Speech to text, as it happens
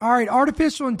All right,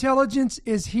 artificial intelligence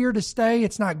is here to stay.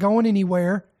 It's not going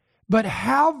anywhere. But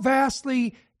how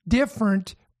vastly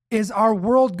different is our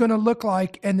world going to look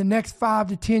like in the next 5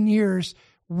 to 10 years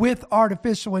with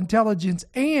artificial intelligence?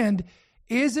 And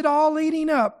is it all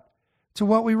leading up to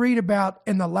what we read about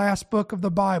in the last book of the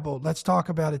Bible? Let's talk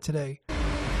about it today.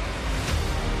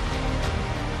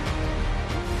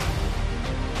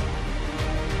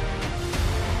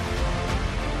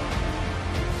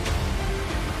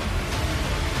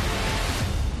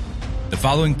 The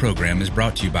following program is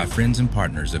brought to you by friends and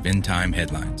partners of End Time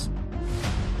Headlines.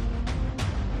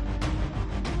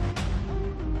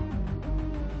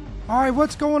 All right,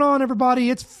 what's going on, everybody?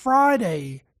 It's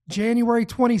Friday, January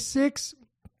 26th,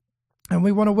 and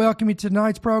we want to welcome you to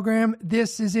tonight's program.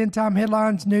 This is End Time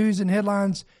Headlines, news and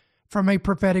headlines from a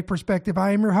prophetic perspective.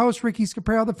 I am your host, Ricky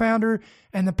Scaparro, the founder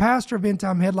and the pastor of End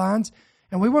Time Headlines,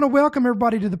 and we want to welcome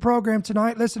everybody to the program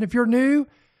tonight. Listen, if you're new,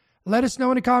 let us know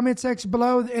in the comment section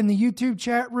below in the YouTube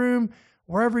chat room,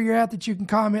 wherever you're at that you can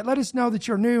comment. Let us know that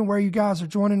you're new and where you guys are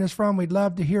joining us from. We'd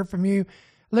love to hear from you.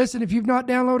 Listen, if you've not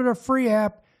downloaded our free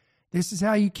app, this is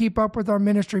how you keep up with our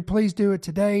ministry. Please do it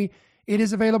today. It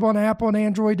is available on Apple and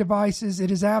Android devices. It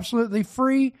is absolutely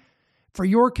free for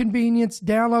your convenience.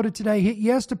 Download it today. Hit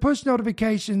yes to push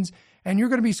notifications, and you're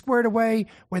going to be squared away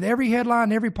with every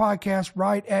headline, every podcast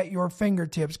right at your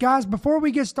fingertips. Guys, before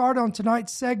we get started on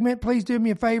tonight's segment, please do me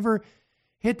a favor.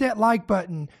 Hit that like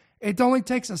button. It only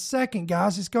takes a second,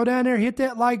 guys. Just go down there, hit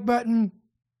that like button.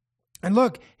 And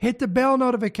look, hit the bell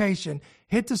notification.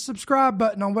 Hit the subscribe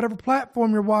button on whatever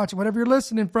platform you're watching, whatever you're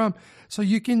listening from, so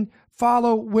you can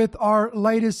follow with our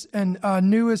latest and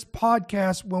newest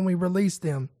podcasts when we release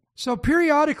them. So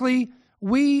periodically,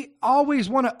 we always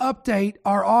want to update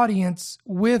our audience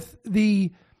with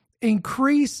the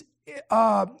increasement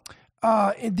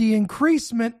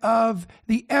of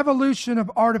the evolution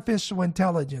of artificial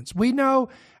intelligence. We know,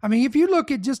 if you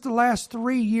look at just the last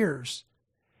 3 years,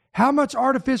 how much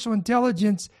artificial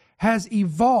intelligence has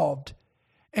evolved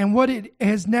and what it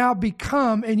has now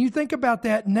become. And you think about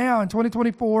that now in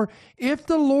 2024, if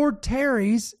the Lord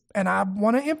tarries, and I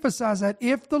want to emphasize that,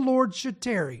 if the Lord should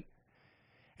tarry,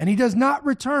 and he does not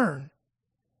return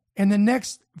in the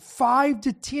next 5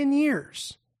 to 10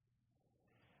 years,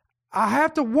 I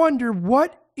have to wonder,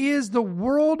 what is the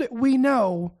world we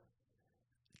know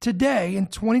today in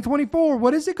 2024?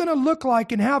 What is it going to look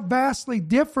like, and how vastly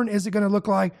different is it going to look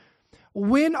like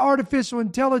when artificial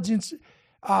intelligence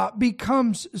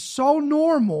becomes so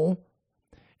normal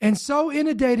and so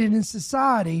inundated in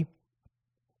society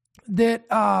that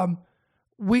I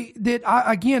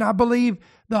believe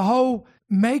the whole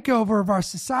makeover of our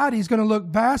society is going to look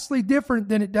vastly different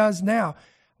than it does now.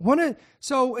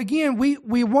 So again, we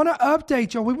want to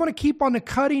update you. We want to keep on the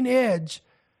cutting edge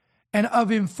and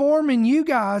of informing you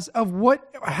guys of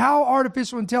how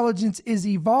artificial intelligence is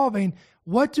evolving,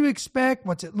 what to expect,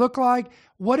 what's it look like,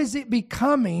 what is it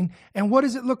becoming, and what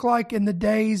does it look like in the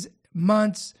days,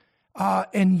 months,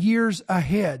 and years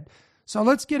ahead. So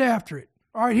let's get after it.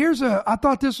 All right, I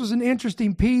thought this was an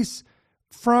interesting piece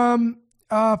from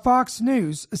Fox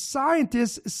News.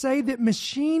 Scientists say that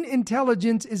machine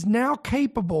intelligence is now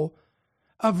capable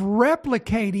of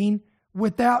replicating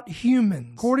without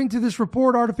humans. According to this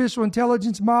report, artificial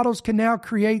intelligence models can now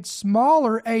create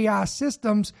smaller AI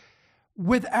systems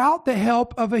without the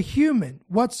help of a human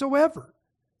whatsoever.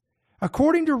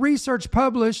 According to research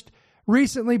published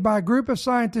recently by a group of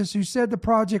scientists who said the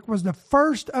project was the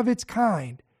first of its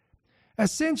kind,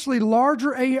 essentially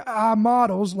larger AI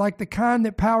models like the kind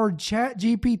that powered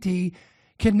ChatGPT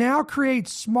can now create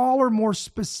smaller, more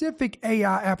specific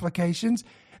AI applications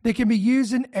that can be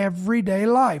used in everyday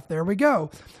life. There we go.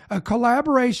 A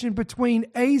collaboration between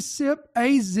AZIP,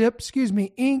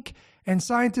 Inc., and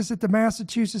scientists at the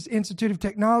Massachusetts Institute of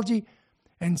Technology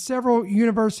and several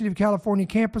University of California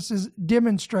campuses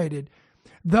demonstrated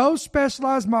those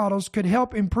specialized models could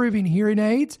help improving hearing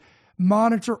aids,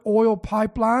 monitor oil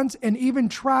pipelines, and even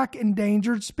track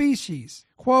endangered species.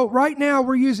 Quote, right now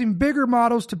we're using bigger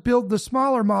models to build the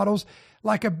smaller models,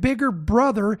 like a bigger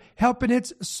brother helping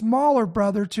its smaller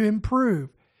brother to improve.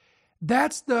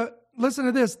 Listen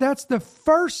to this, that's the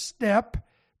first step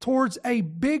towards a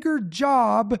bigger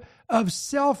job of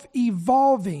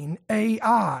self-evolving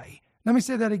AI. Let me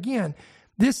say that again.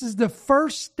 This is the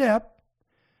first step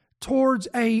towards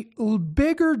a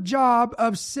bigger job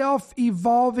of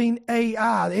self-evolving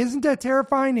AI. Isn't that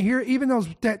terrifying to hear, even though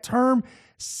that term,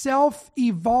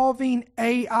 self-evolving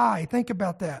AI? Think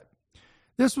about that.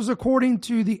 This was according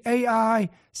to the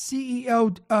AI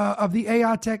CEO of the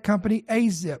AI tech company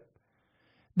AZIP.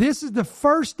 This is the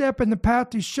first step in the path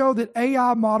to show that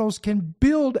AI models can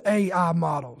build AI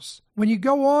models. When you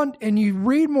go on and you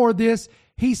read more of this,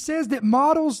 he says that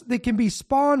models that can be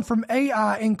spawned from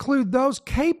AI include those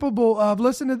capable of,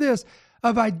 listen to this,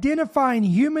 of identifying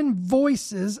human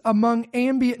voices among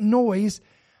ambient noise,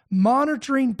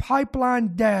 monitoring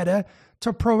pipeline data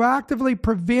to proactively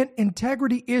prevent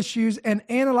integrity issues, and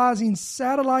analyzing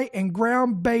satellite and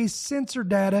ground-based sensor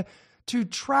data to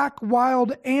track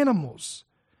wild animals.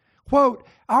 Quote,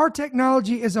 our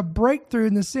technology is a breakthrough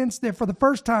in the sense that for the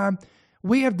first time,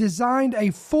 we have designed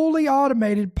a fully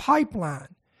automated pipeline.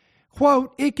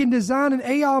 Quote, it can design an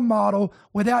AI model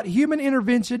without human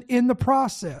intervention in the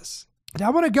process. And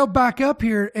I want to go back up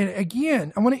here, and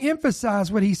again, I want to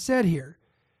emphasize what he said here.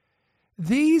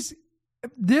 This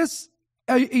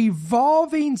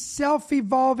evolving,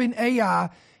 self-evolving AI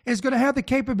is going to have the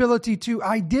capability to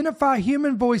identify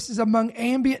human voices among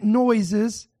ambient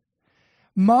noises,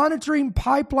 monitoring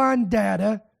pipeline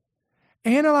data,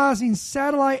 analyzing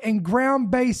satellite and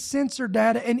ground-based sensor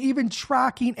data, and even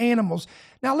tracking animals.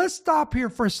 Now, let's stop here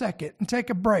for a second and take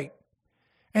a break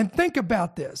and think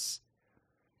about this.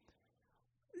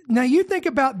 Now, you think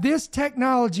about this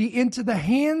technology into the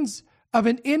hands of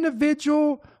an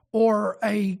individual or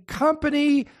a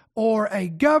company or a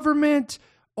government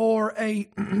or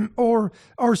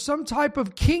or some type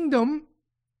of kingdom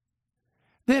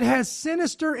that has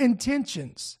sinister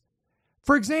intentions.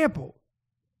 For example,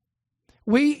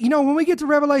 when we get to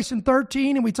Revelation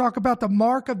 13 and we talk about the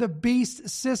mark of the beast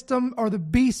system, or the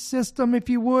beast system, if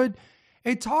you would,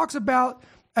 it talks about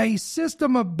a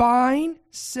system of buying,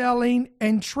 selling,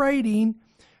 and trading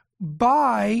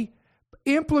by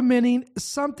implementing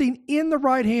something in the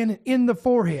right hand and in the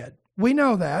forehead. We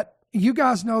know that. You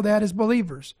guys know that as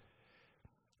believers.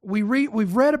 We've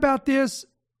read about this.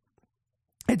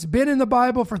 It's been in the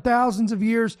Bible for thousands of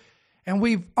years, and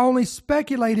we've only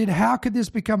speculated, how could this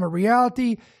become a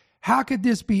reality? How could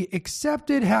this be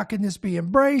accepted? How can this be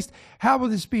embraced? How will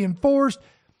this be enforced?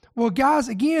 Well, guys,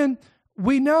 again,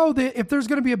 we know that if there's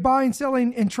going to be a buying,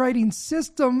 selling, and trading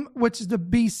system, which is the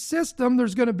beast system,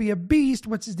 there's going to be a beast,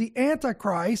 which is the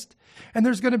Antichrist, and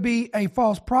there's going to be a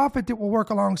false prophet that will work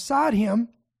alongside him.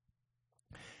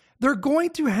 They're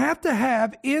going to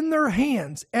have in their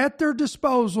hands, at their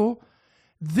disposal,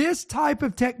 this type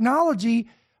of technology,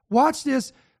 watch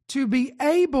this, to be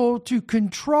able to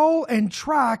control and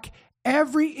track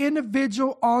every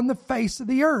individual on the face of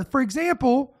the earth. For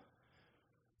example,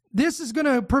 this is going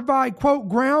to provide, quote,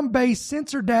 ground-based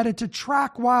sensor data to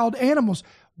track wild animals.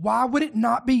 Why would it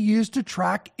not be used to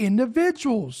track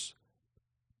individuals?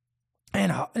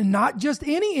 And not just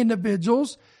any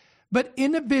individuals, but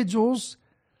individuals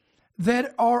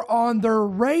that are on their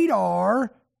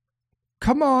radar,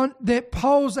 that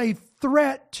pose a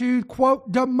threat to,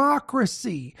 quote,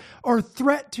 democracy, or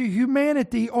threat to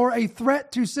humanity, or a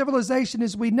threat to civilization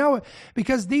as we know it,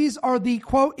 because these are the,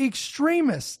 quote,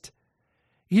 extremists.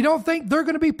 You don't think they're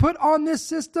going to be put on this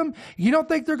system? You don't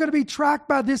think they're going to be tracked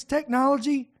by this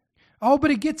technology? Oh, but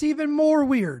it gets even more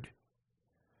weird.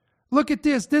 Look at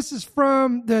this. This is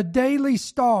from the Daily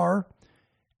Star.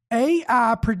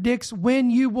 AI predicts when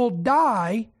you will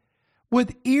die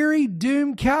with eerie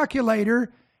doom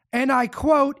calculator, and I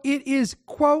quote, it is,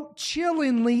 quote,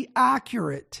 chillingly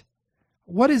accurate.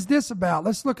 What is this about?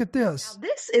 Let's look at this. Now,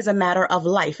 this is a matter of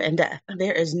life and death.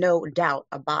 There is no doubt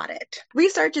about it.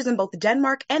 Researchers in both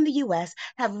Denmark and the US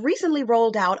have recently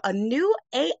rolled out a new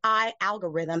AI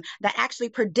algorithm that actually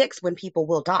predicts when people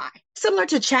will die. Similar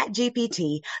to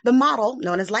ChatGPT, the model,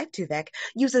 known as LifeTuvek,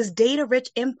 uses data-rich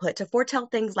input to foretell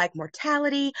things like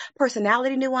mortality,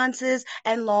 personality nuances,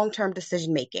 and long-term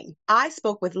decision-making. I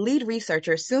spoke with lead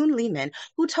researcher Soon Lehman,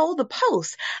 who told the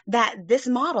Post that this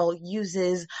model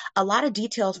uses a lot of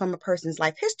details from a person's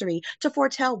life history to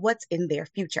foretell what's in their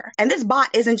future. And this bot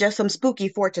isn't just some spooky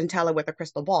fortune teller with a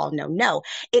crystal ball. No.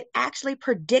 It actually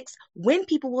predicts when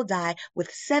people will die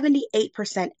with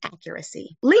 78%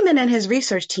 accuracy. Lehman and his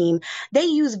research team, they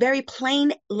use very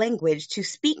plain language to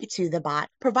speak to the bot,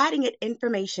 providing it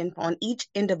information on each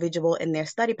individual in their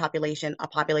study population, a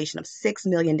population of 6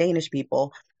 million Danish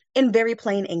people, in very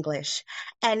plain English.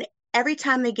 And every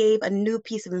time they gave a new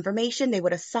piece of information, they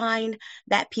would assign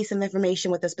that piece of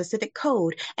information with a specific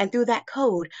code. And through that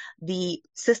code, the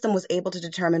system was able to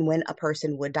determine when a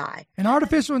person would die. An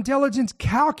artificial intelligence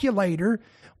calculator,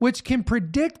 which can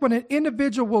predict when an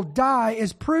individual will die,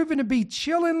 is proven to be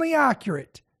chillingly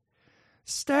accurate.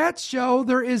 Stats show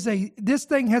this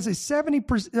thing has a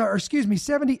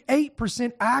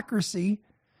 78% accuracy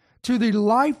to the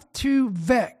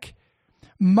LifeTuvek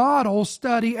model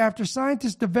study after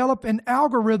scientists develop an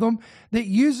algorithm that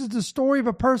uses the story of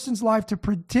a person's life to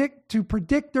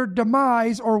predict their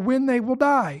demise or when they will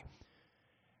die.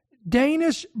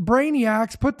 Danish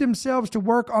brainiacs put themselves to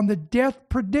work on the death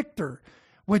predictor,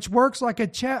 which works like a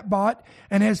chatbot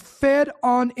and has fed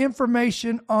on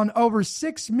information on over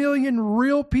 6 million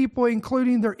real people,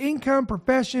 including their income,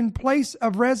 profession, place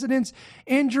of residence,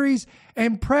 injuries,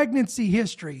 and pregnancy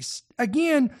histories.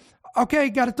 Again, okay,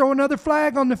 got to throw another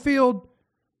flag on the field.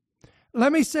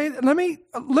 Let's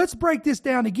break this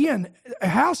down again.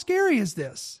 How scary is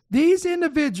this? These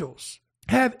individuals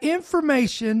have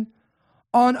information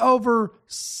on over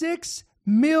 6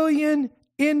 million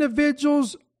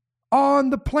individuals on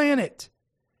the planet,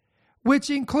 which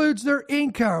includes their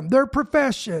income, their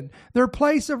profession, their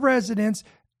place of residence,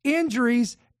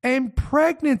 injuries, and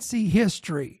pregnancy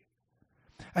history.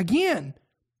 Again,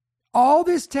 all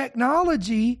this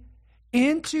technology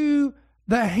into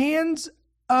the hands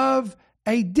of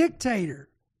a dictator,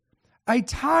 a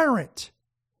tyrant,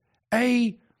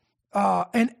 an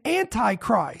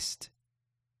antichrist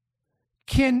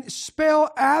can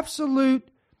spell absolute,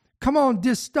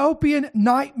 dystopian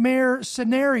nightmare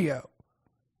scenario.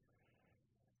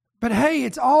 But hey,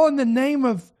 it's all in the name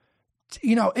of,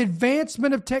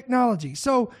 advancement of technology.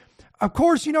 So, of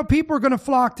course, people are going to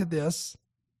flock to this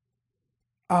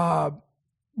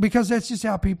because that's just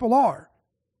how people are.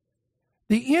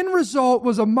 The end result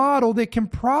was a model that can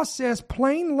process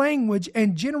plain language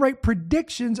and generate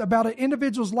predictions about an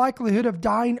individual's likelihood of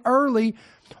dying early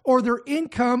or their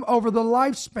income over the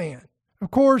lifespan.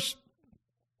 Of course,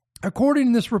 according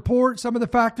to this report, some of the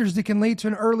factors that can lead to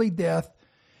an early death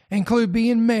include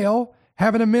being male,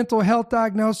 having a mental health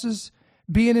diagnosis,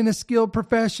 being in a skilled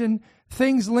profession.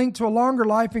 Things linked to a longer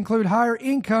life include higher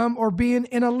income or being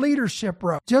in a leadership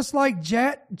role. Just like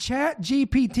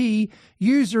ChatGPT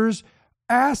users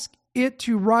ask it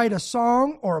to write a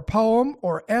song or a poem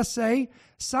or essay,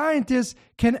 scientists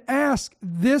can ask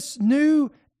this new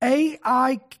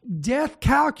AI death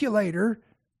calculator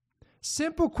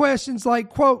simple questions like,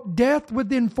 quote, death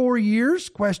within 4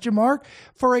 years, ?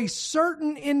 For a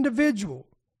certain individual.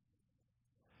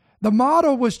 The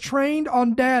model was trained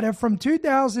on data from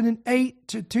 2008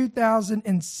 to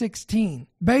 2016.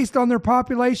 Based on their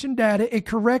population data, it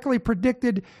correctly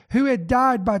predicted who had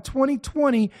died by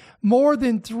 2020 more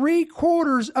than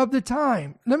 3/4 of the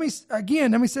time. Let me say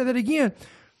that again.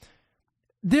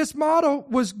 This model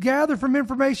was gathered from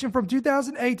information from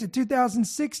 2008 to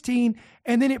 2016,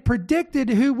 and then it predicted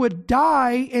who would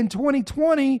die in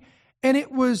 2020, and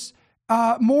it was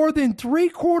more than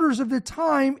 3/4 of the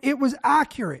time it was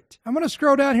accurate. I'm going to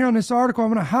scroll down here on this article.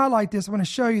 I'm going to highlight this. I'm going to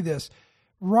show you this.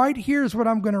 Right here is what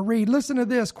I'm going to read. Listen to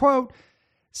this. Quote,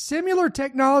 similar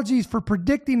technologies for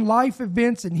predicting life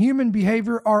events and human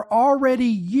behavior are already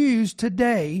used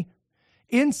today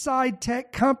inside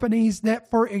tech companies that,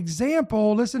 for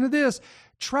example, listen to this,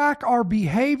 track our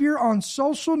behavior on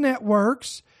social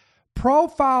networks,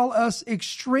 profile us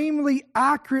extremely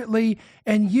accurately,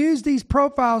 and use these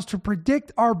profiles to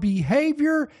predict our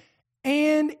behavior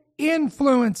and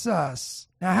influence us.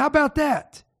 Now, how about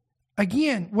that?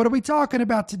 Again, what are we talking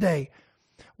about today?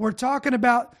 We're talking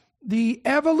about the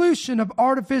evolution of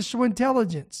artificial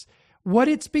intelligence, what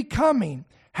it's becoming,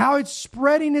 how it's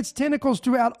spreading its tentacles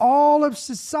throughout all of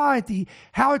society,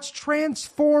 how it's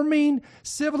transforming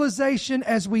civilization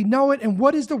as we know it, and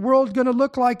what is the world going to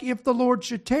look like if the Lord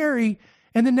should tarry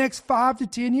in the next 5 to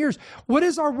 10 years? What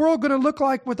is our world going to look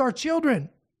like with our children?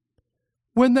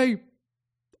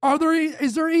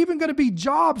 Is there even going to be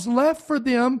jobs left for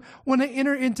them when they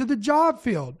enter into the job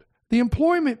field, the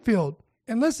employment field?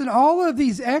 And listen, all of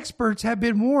these experts have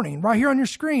been warning, right here on your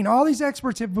screen, all these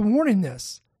experts have been warning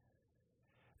this,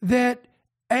 that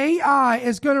AI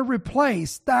is going to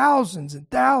replace thousands and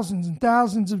thousands and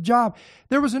thousands of jobs.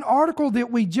 There was an article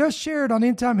that we just shared on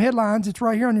End Time Headlines. It's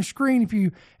right here on your screen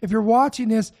if you're watching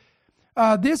this.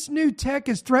 This new tech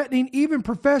is threatening even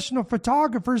professional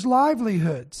photographers'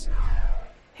 livelihoods.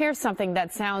 Here's something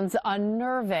that sounds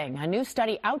unnerving. A new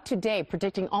study out today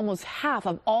predicting almost half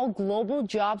of all global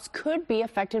jobs could be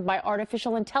affected by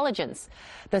artificial intelligence.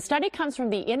 The study comes from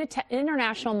the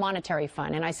International Monetary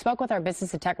Fund, and I spoke with our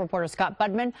business and tech reporter Scott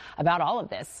Budman about all of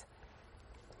this.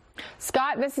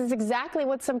 Scott, this is exactly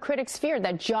what some critics fear,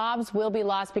 that jobs will be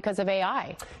lost because of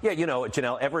AI. Yeah,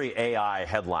 Janelle, every AI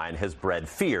headline has bred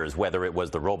fears, whether it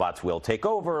was the robots will take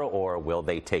over or will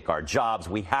they take our jobs.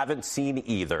 We haven't seen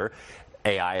either.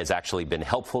 AI has actually been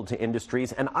helpful to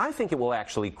industries, and I think it will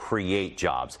actually create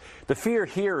jobs. The fear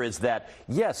here is that,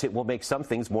 yes, it will make some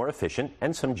things more efficient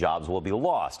and some jobs will be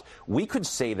lost. We could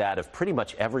say that of pretty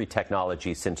much every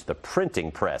technology since the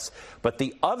printing press. But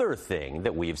the other thing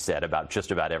that we've said about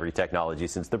just about every technology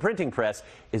since the printing press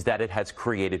is that it has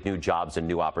created new jobs and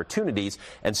new opportunities.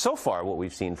 And so far, what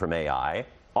we've seen from AI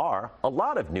are a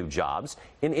lot of new jobs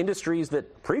in industries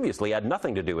that previously had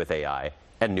nothing to do with AI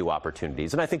and new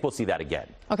opportunities. And I think we'll see that again.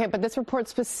 Okay, but this report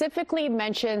specifically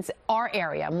mentions our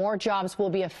area. More jobs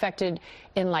will be affected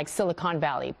in like Silicon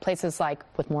Valley, places like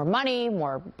with more money,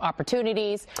 more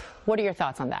opportunities. What are your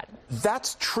thoughts on that?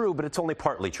 That's true, but it's only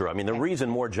partly true. I mean, the reason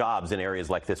more jobs in areas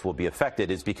like this will be affected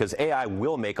is because AI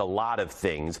will make a lot of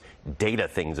things, data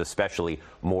things especially,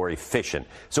 more efficient.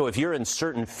 So if you're in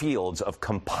certain fields of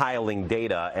compiling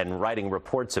data and writing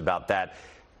reports about that,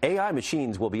 AI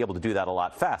machines will be able to do that a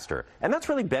lot faster. And that's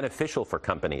really beneficial for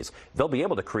companies. They'll be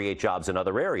able to create jobs in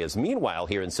other areas. Meanwhile,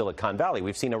 here in Silicon Valley,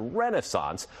 we've seen a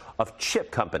renaissance of chip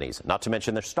companies, not to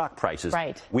mention their stock prices.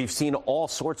 Right. We've seen all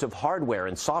sorts of hardware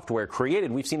and software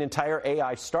created. We've seen entire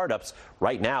AI startups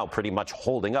right now pretty much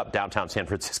holding up downtown San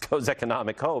Francisco's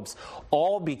economic hopes,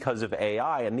 all because of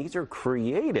AI. And these are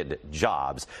created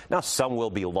jobs. Now, some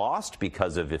will be lost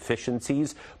because of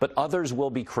efficiencies, but others will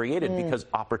be created because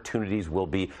opportunities will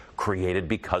be created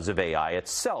because of AI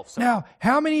itself. Now,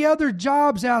 how many other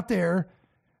jobs out there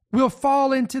will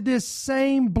fall into this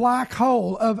same black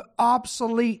hole of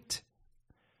obsolete?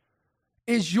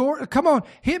 Come on,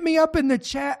 hit me up in the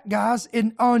chat, guys,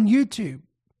 on YouTube.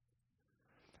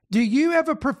 Do you have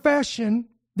a profession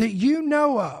that you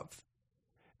know of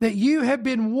that you have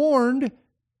been warned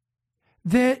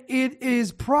that it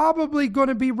is probably going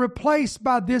to be replaced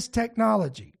by this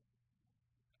technology?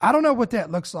 I don't know what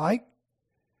that looks like.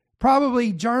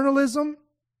 Probably journalism,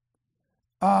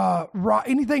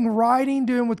 anything writing,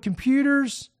 doing with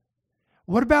computers.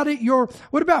 What about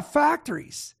what about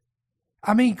factories?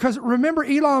 I mean, because remember,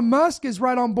 Elon Musk is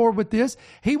right on board with this.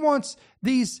 He wants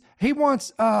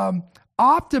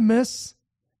Optimus,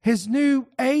 his new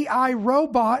AI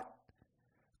robot,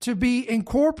 to be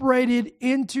incorporated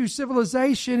into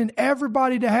civilization and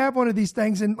everybody to have one of these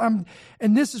things. And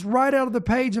this is right out of the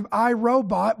page of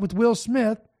iRobot with Will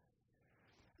Smith.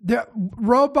 The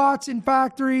robots in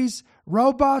factories,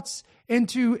 robots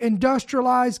into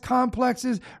industrialized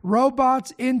complexes,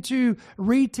 robots into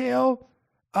retail.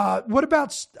 What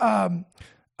about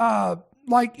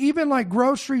like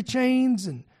grocery chains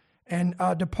and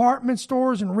department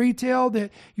stores and retail,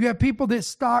 that you have people that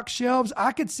stock shelves?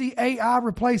 I could see AI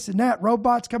replacing that.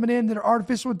 Robots coming in that are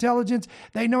artificial intelligence.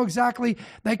 They know exactly,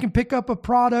 they can pick up a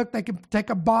product. They can take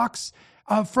a box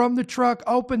from the truck,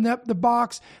 open up the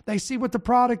box. They see what the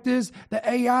product is. The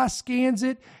AI scans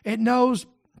it. It knows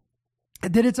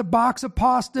that it's a box of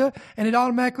pasta, and it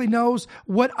automatically knows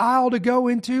what aisle to go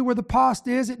into where the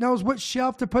pasta is. It knows what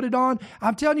shelf to put it on.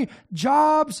 I'm telling you,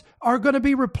 jobs are going to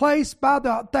be replaced by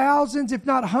the thousands, if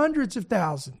not hundreds of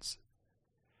thousands.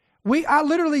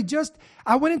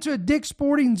 I went into a Dick's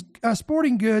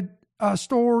Sporting Good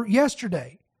store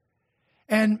yesterday.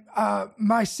 And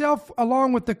myself,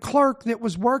 along with the clerk that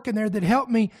was working there that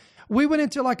helped me, we went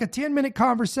into like a 10-minute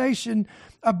conversation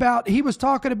about, we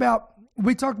talked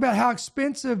about how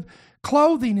expensive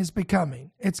clothing is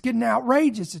becoming. It's getting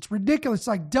outrageous. It's ridiculous. It's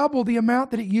like double the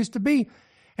amount that it used to be.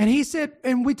 And he said,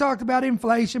 and we talked about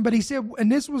inflation, but he said, and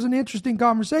this was an interesting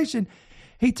conversation,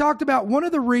 he talked about one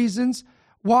of the reasons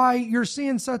why you're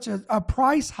seeing such a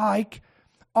price hike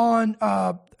on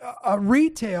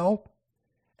retail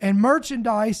and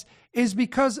merchandise is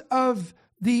because of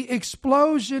the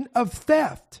explosion of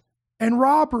theft and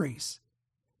robberies.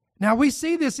 Now, we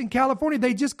see this in California.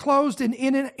 They just closed an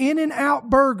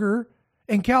In-N-Out Burger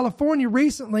in California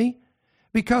recently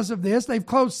because of this. They've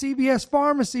closed CVS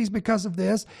pharmacies because of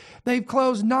this. They've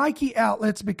closed Nike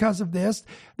outlets because of this.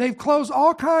 They've closed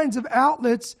all kinds of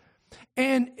outlets.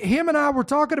 And him and I were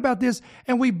talking about this,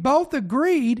 and we both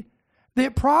agreed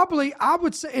that probably, I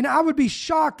would say, and I would be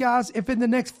shocked, guys, if in the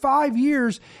next 5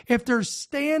 years, if there's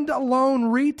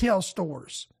standalone retail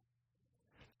stores.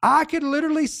 I could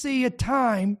literally see a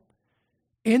time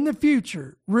in the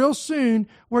future, real soon,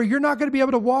 where you're not going to be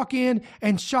able to walk in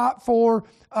and shop for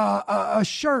a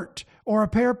shirt or a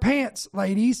pair of pants,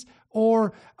 ladies,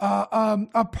 or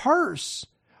a purse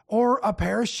or a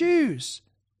pair of shoes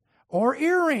or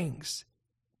earrings,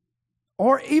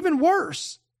 or even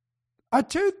worse, a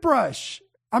toothbrush.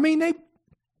 I mean,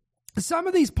 some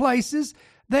of these places,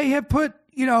 they have put,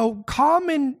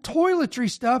 common toiletry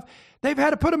stuff. They've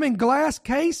had to put them in glass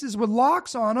cases with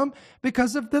locks on them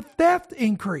because of the theft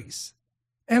increase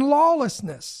and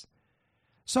lawlessness.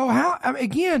 So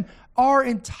again, our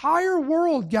entire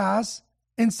world, guys,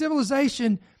 and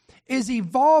civilization is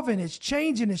evolving, it's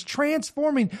changing, it's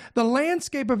transforming the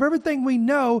landscape of everything we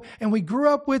know and we grew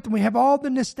up with, and we have all the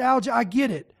nostalgia. I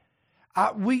get it.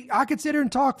 I could sit here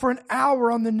and talk for an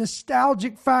hour on the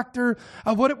nostalgic factor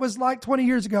of what it was like 20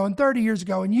 years ago and 30 years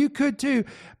ago, and you could too.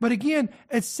 But again,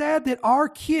 it's sad that our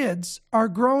kids are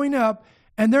growing up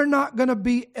and they're not going to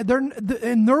be,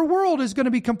 and their world is going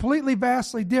to be completely,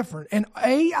 vastly different. And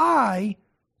AI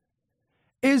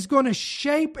is going to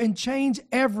shape and change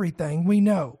everything we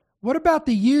know. What about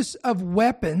the use of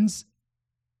weapons,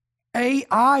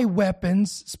 AI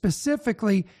weapons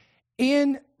specifically,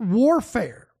 in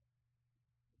warfare?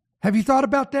 Have you thought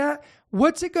about that?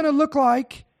 What's it going to look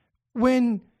like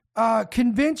when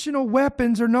conventional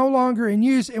weapons are no longer in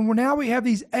use and now we have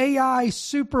these AI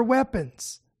super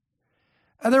weapons?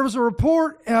 There was a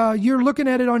report, you're looking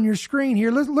at it on your screen here.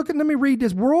 Let me read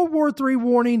this. World War III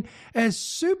warning as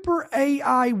super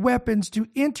AI weapons to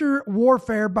enter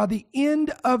warfare by the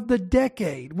end of the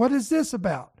decade. What is this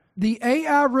about? The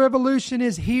AI revolution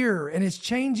is here and it's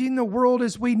changing the world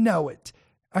as we know it.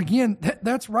 Again,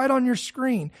 that's right on your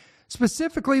screen.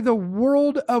 Specifically, the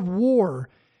world of war.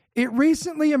 It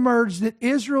recently emerged that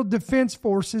Israel Defense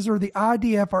Forces, or the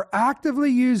IDF, are actively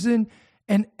using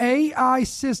an AI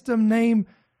system named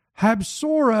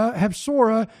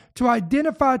Habsora to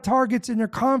identify targets in their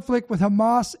conflict with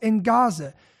Hamas in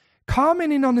Gaza.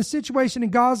 Commenting on the situation in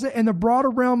Gaza and the broader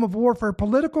realm of warfare,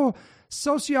 political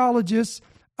sociologists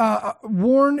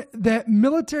warn that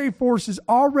military forces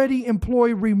already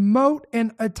employ remote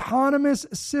and autonomous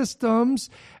systems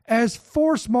as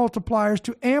force multipliers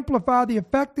to amplify the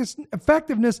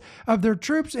effectiveness of their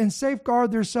troops and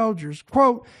safeguard their soldiers.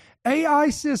 Quote, AI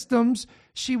systems,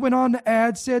 she went on to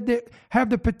add, said that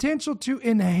have the potential to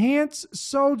enhance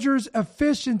soldiers'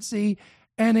 efficiency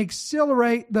and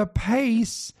accelerate the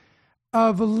pace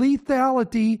of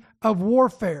lethality of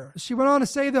warfare. She went on to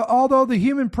say that although the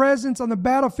human presence on the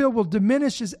battlefield will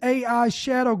diminish as AI's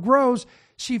shadow grows,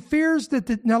 she fears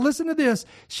that now listen to this,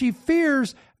 she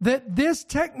fears that this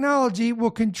technology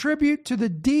will contribute to the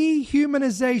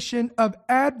dehumanization of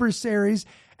adversaries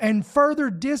and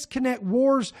further disconnect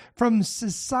wars from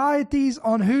societies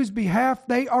on whose behalf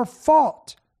they are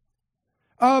fought.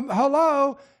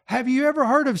 Hello, have you ever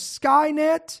heard of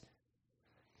Skynet?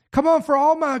 Come on, for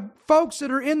all my folks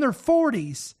that are in their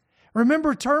 40s.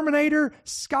 Remember Terminator,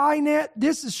 Skynet?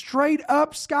 This is straight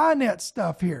up Skynet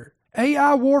stuff here.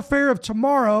 AI warfare of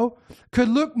tomorrow could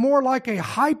look more like a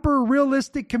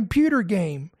hyper-realistic computer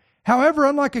game. However,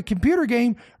 unlike a computer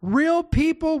game, real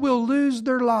people will lose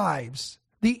their lives.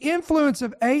 The influence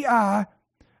of AI,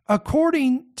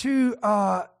 according to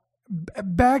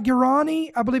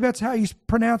Bagirani, I believe that's how you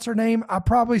pronounce her name. I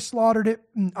probably slaughtered it.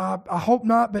 I hope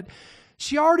not, but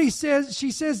she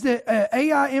says that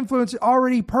AI influence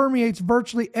already permeates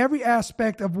virtually every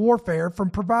aspect of warfare, from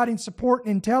providing support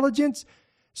and intelligence,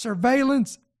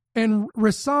 surveillance, and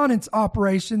reconnaissance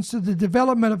operations to the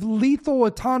development of lethal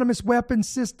autonomous weapon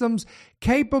systems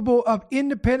capable of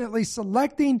independently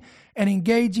selecting and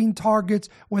engaging targets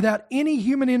without any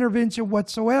human intervention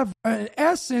whatsoever. In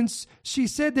essence, she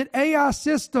said that AI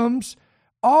systems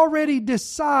already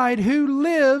decide who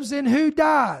lives and who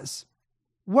dies.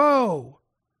 Whoa.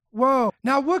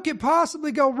 Now, what could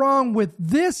possibly go wrong with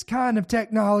this kind of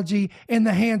technology in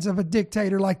the hands of a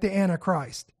dictator like the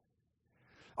Antichrist?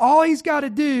 All he's got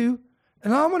to do,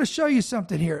 and I want to show you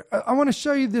something here. I want to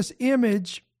show you this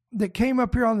image that came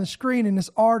up here on the screen in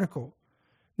this article.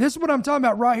 This is what I'm talking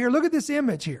about right here. Look at this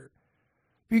image here.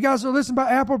 If you guys are listening by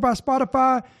Apple or by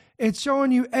Spotify, it's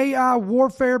showing you AI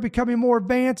warfare becoming more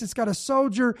advanced. It's got a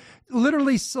soldier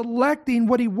literally selecting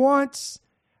what he wants.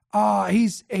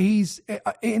 He's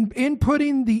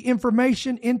inputting the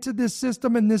information into this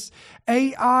system, and this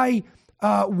AI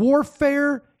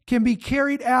warfare can be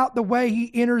carried out the way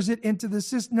he enters it into the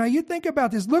system. Now, you think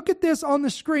about this. Look at this on the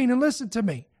screen and listen to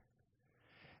me.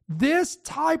 This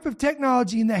type of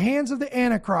technology in the hands of the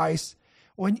Antichrist,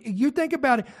 when you think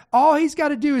about it, all he's got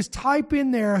to do is type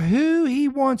in there who he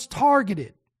wants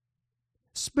targeted,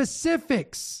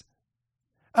 specifics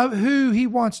of who he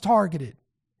wants targeted,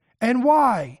 and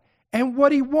why, and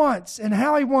what he wants, and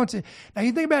how he wants it. Now,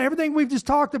 you think about everything we've just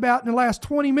talked about in the last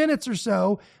 20 minutes or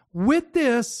so with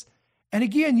this. And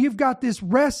again, you've got this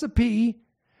recipe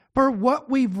for what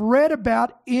we've read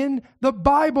about in the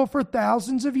Bible for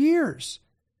thousands of years.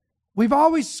 We've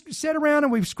always sat around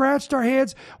and we've scratched our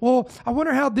heads. Well, I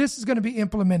wonder how this is going to be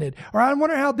implemented. Or I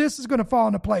wonder how this is going to fall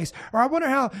into place. Or I wonder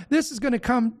how this is going to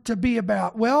come to be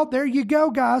about. Well, there you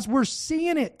go, guys. We're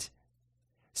seeing it.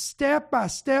 step by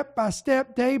step by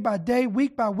step, day by day,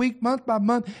 week by week, month by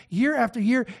month, year after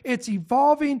year. It's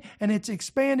evolving and it's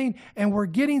expanding, and we're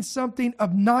getting something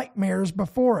of nightmares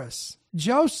before us.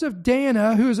 Joseph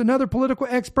Dana, who is another political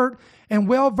expert and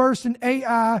well-versed in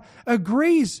AI,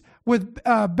 agrees with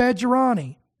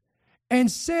Bejarani and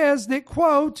says that,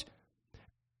 quote,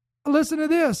 listen to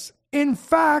this, in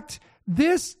fact,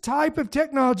 this type of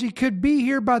technology could be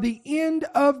here by the end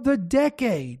of the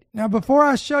decade. Now, before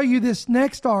I show you this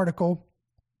next article,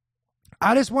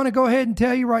 I just want to go ahead and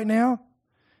tell you right now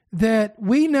that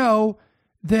we know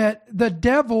that the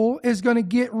devil is going to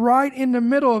get right in the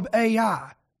middle of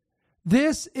AI.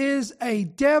 This is a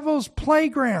devil's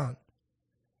playground.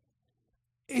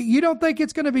 You don't think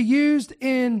it's going to be used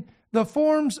in the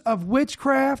forms of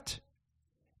witchcraft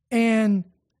and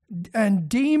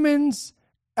demons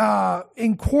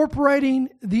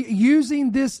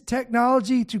using this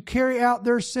technology to carry out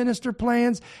their sinister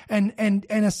plans and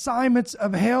assignments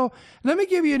of hell? Let me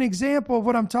give you an example of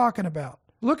what I'm talking about.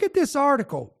 Look at this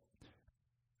article.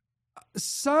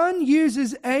 Son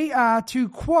uses AI to,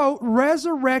 quote,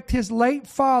 resurrect his late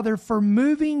father for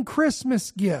moving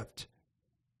Christmas gift.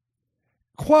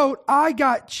 Quote, I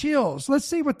got chills. Let's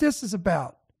see what this is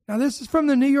about. Now, this is from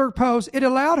the New York Post. It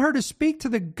allowed her to speak to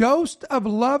the ghost of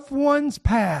loved ones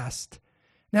past.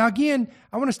 Now, again,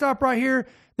 I want to stop right here.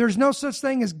 There's no such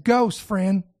thing as ghosts,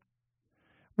 friend.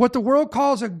 What the world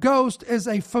calls a ghost is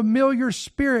a familiar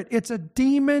spirit. It's a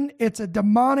demon. It's a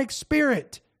demonic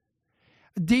spirit.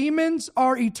 Demons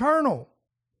are eternal.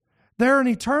 They're an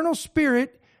eternal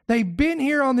spirit. They've been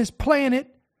here on this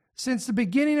planet since the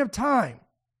beginning of time,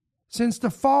 since the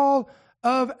fall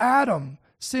of Adam,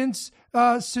 since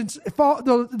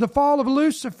the fall of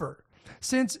Lucifer,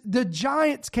 since the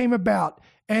giants came about.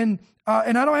 And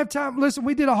I don't have time. Listen,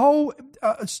 we did a whole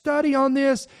study on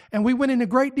this, and we went into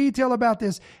great detail about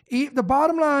this. The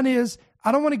bottom line is,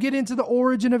 I don't want to get into the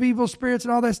origin of evil spirits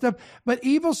and all that stuff, but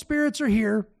evil spirits are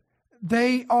here.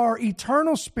 They are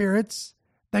eternal spirits.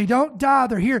 They don't die.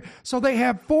 They're here. So they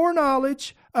have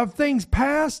foreknowledge of things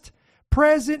past,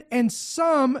 present, and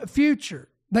some future.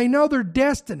 They know their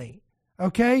destiny,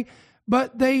 okay?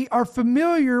 But they are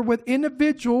familiar with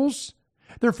individuals.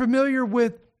 They're familiar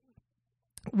with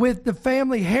the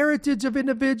family heritage of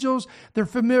individuals. They're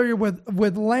familiar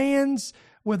with lands,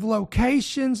 with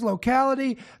locations,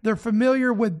 locality. They're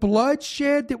familiar with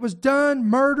bloodshed that was done,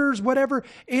 murders, whatever,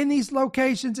 in these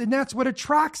locations. And that's what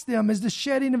attracts them, is the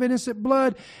shedding of innocent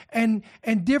blood and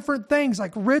different things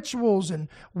like rituals and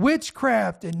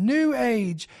witchcraft and New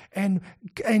Age and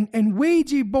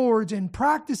Ouija boards and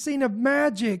practicing of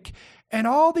magic. And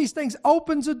all these things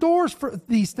opens the doors for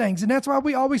these things. And that's why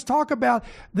we always talk about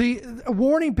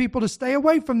warning people to stay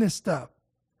away from this stuff.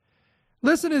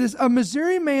 Listen to this. A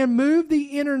Missouri man moved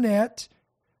the internet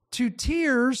to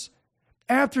tears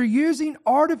after using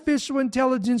artificial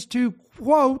intelligence to,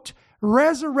 quote,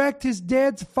 resurrect his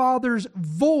dead father's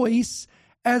voice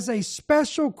as a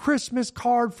special Christmas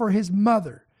card for his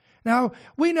mother. Now,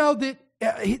 we know that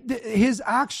his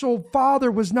actual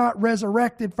father was not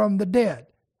resurrected from the dead.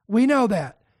 We know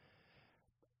that.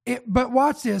 But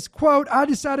watch this. Quote, I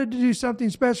decided to do something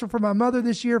special for my mother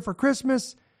this year for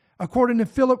Christmas. According to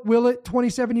Philip Willett,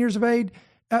 27 years of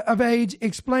age,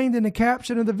 explained in the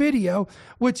caption of the video,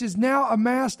 which is now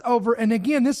amassed over, and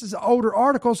again, this is an older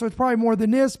article, so it's probably more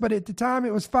than this, but at the time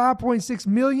it was 5.6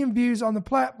 million views on the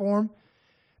platform.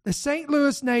 The St.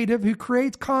 Louis native who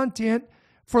creates content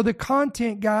for the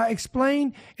Content Guy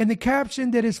explained in the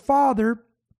caption that his father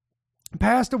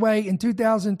passed away in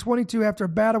 2022 after a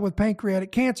battle with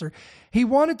pancreatic cancer. He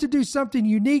wanted to do something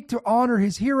unique to honor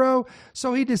his hero,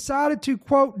 so he decided to,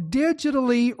 quote,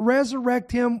 digitally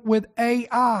resurrect him with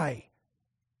AI.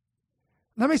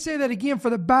 Let me say that again for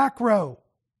the back row.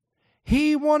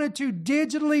 He wanted to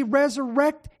digitally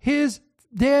resurrect his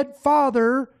dead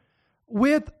father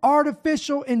with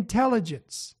artificial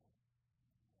intelligence.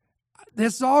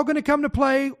 This is all going to come to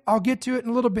play. I'll get to it in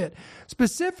a little bit.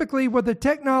 Specifically with the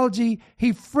technology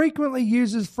he frequently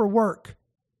uses for work.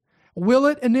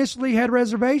 Willett initially had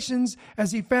reservations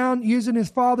as he found using his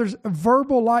father's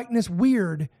verbal likeness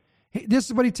weird. This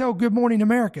is what he told Good Morning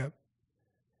America.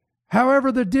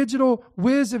 However, the digital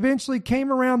whiz eventually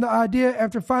came around the idea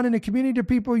after finding a community of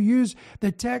people who use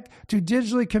the tech to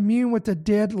digitally commune with the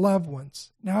dead loved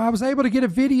ones. Now, I was able to get a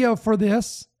video for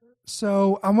this.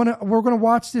 So we're gonna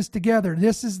watch this together.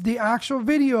 This is the actual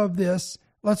video of this.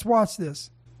 Let's watch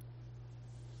this.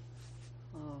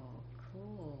 Oh,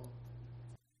 cool.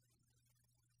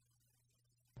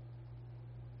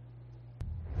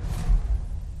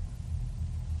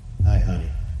 Hi,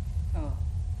 honey. Oh.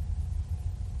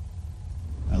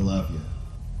 I love you.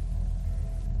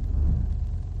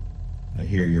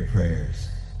 hear your prayers.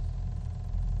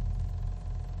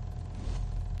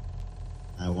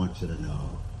 I want you to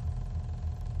know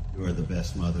you are the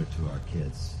best mother to our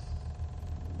kids.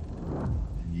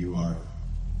 And you are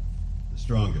the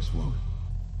strongest woman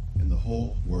in the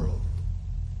whole world.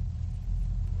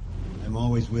 I'm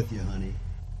always with you, honey.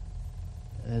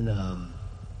 And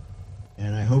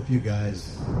I hope you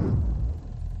guys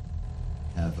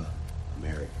have a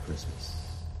Merry Christmas.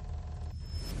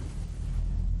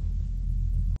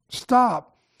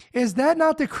 Stop. Is that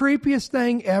not the creepiest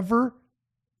thing ever?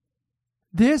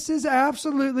 This is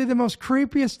absolutely the most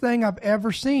creepiest thing I've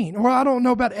ever seen. Well, I don't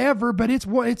know about ever, but it's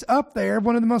up there,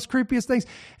 one of the most creepiest things.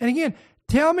 And again,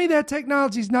 tell me that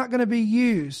technology is not going to be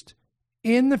used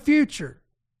in the future.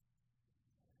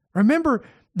 Remember,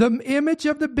 the image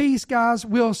of the beast, guys,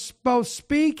 will both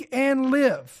speak and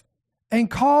live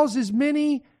and cause as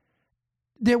many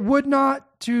that would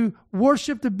not to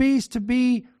worship the beast to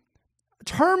be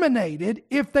terminated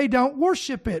if they don't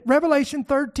worship it. Revelation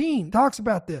 13 talks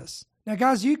about this. Now,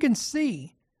 guys, you can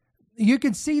see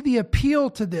the appeal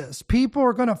to this. People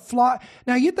are going to fly.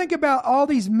 Now, you think about all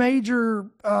these major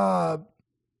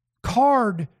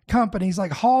card companies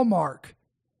like Hallmark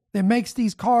that makes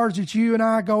these cards that you and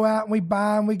I go out and we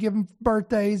buy and we give them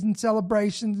birthdays and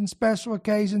celebrations and special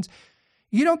occasions.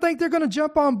 You don't think they're going to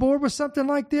jump on board with something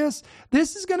like this?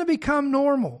 This is going to become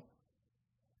normal.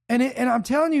 And I'm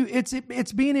telling you,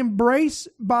 it's being embraced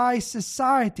by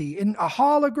society in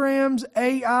holograms,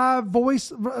 AI,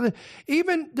 voice.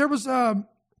 Even there was, I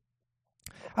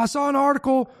saw an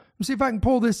article. Let me see if I can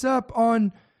pull this up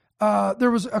on,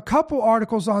 there was a couple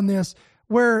articles on this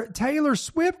where Taylor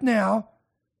Swift now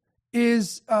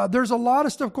is, there's a lot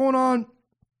of stuff going on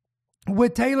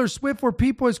with Taylor Swift where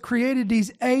people has created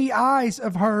these AIs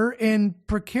of her in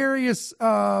precarious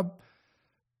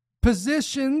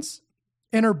positions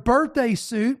in her birthday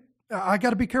suit. I got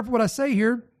to be careful what I say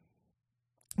here,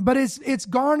 but it's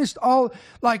garnished all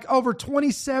like over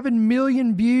 27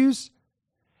 million views,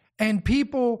 and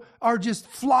people are just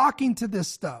flocking to this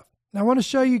stuff. Now I want to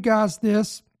show you guys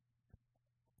this.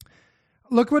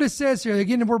 Look what it says here.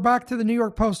 Again, we're back to the New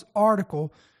York Post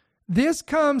article. This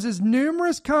comes as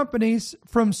numerous companies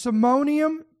from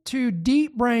Simonium to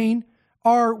Deep Brain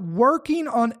are working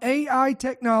on AI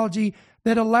technology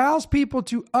that allows people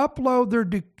to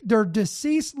upload their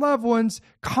deceased loved ones'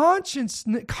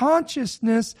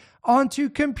 consciousness onto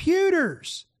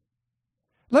computers.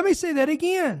 Let me say that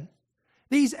again.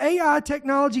 These AI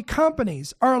technology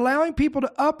companies are allowing people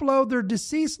to upload their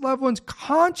deceased loved ones'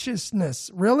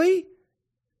 consciousness. Really?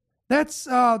 That's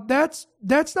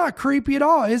not creepy at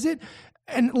all, is it?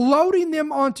 And loading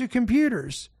them onto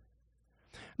computers.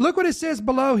 Look what it says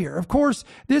below here. Of course,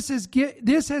 this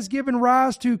has given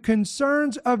rise to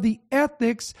concerns of the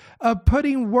ethics of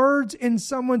putting words in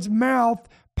someone's mouth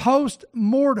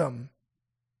post-mortem.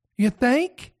 You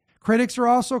think? Critics are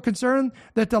also concerned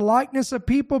that the likeness of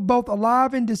people, both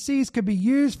alive and deceased, could be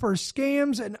used for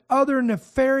scams and other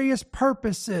nefarious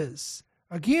purposes.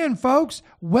 Again, folks,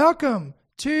 welcome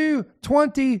to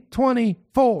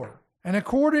 2024. And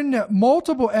according to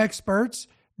multiple experts,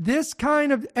 this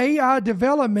kind of AI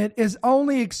development is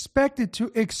only expected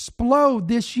to explode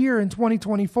this year in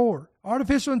 2024.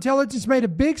 Artificial intelligence made a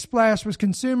big splash with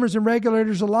consumers and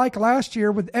regulators alike last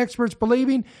year, with experts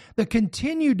believing the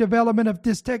continued development of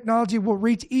this technology will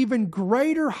reach even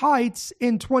greater heights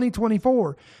in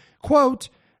 2024. Quote,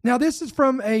 now this is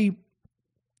from a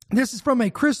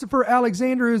Christopher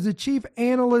Alexander, who is the chief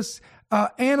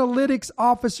analytics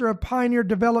officer of Pioneer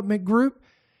Development Group.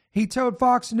 He told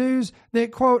Fox News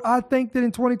that, quote, I think that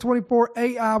in 2024,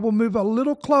 AI will move a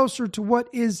little closer to what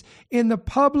is in the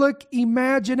public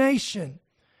imagination.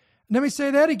 Let me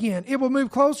say that again. It will move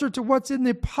closer to what's in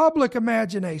the public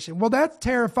imagination. Well, that's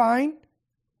terrifying.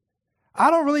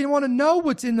 I don't really want to know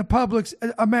what's in the public's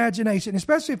imagination,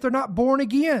 especially if they're not born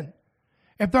again,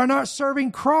 if they're not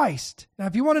serving Christ. Now,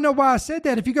 if you want to know why I said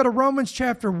that, if you go to Romans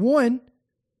chapter 1,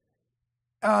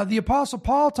 the Apostle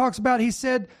Paul talks about, he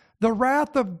said, the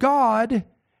wrath of God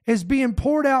is being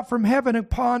poured out from heaven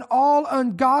upon all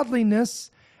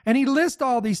ungodliness. And he lists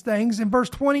all these things. In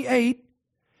verse 28,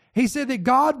 he said that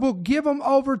God will give them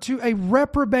over to a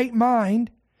reprobate mind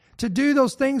to do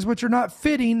those things which are not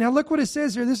fitting. Now look what it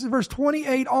says here. This is verse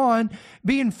 28 on,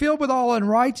 being filled with all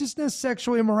unrighteousness,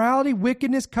 sexual immorality,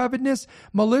 wickedness, covetousness,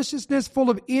 maliciousness, full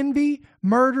of envy,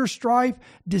 murder, strife,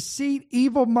 deceit,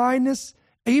 evil-mindedness.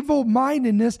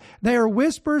 They are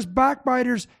whisperers,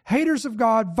 backbiters, haters of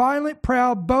God, violent,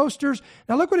 proud, boasters.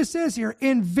 Now look what it says here.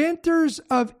 Inventors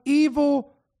of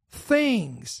evil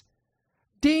things.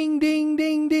 Ding, ding,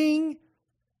 ding, ding.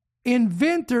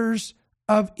 Inventors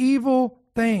of evil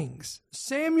things.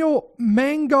 Samuel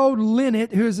Mango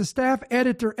Linnett, who is a staff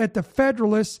editor at the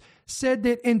Federalist, said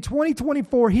that in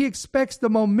 2024, he expects the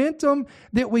momentum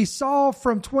that we saw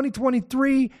from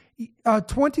 2023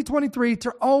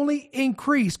 to only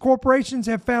increase. Corporations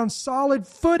have found solid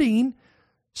footing.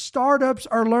 Startups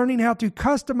are learning how to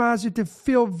customize it to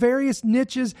fill various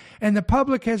niches, and the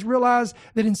public has realized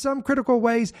that in some critical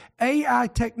ways, AI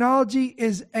technology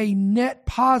is a net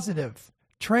positive.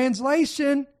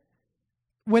 Translation: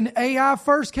 when AI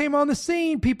first came on the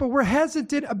scene, people were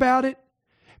hesitant about it.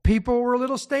 People were a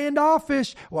little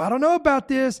standoffish. Well, I don't know about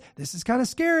this. This is kind of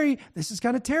scary. This is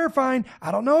kind of terrifying.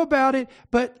 I don't know about it.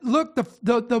 But look,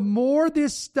 the more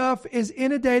this stuff is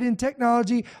inundated in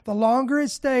technology, the longer it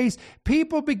stays,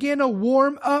 people begin to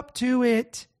warm up to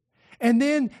it. And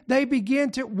then they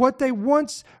begin to, what they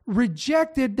once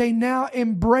rejected, they now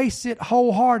embrace it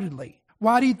wholeheartedly.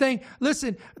 Why do you think?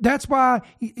 Listen, that's why,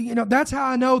 that's how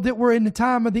I know that we're in the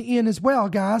time of the end as well,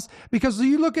 guys. Because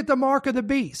you look at the mark of the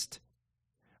beast.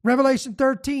 Revelation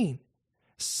 13,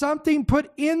 something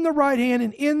put in the right hand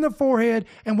and in the forehead,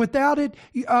 and without it,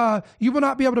 you will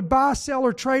not be able to buy, sell,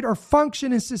 or trade or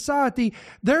function in society.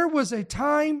 There was a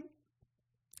time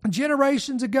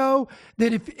generations ago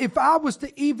that if I was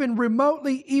to even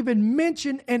remotely even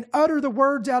mention and utter the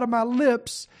words out of my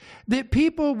lips, that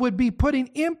people would be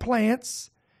putting implants,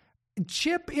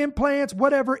 chip implants,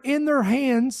 whatever, in their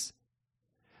hands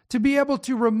to be able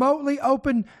to remotely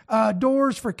open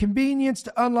doors for convenience,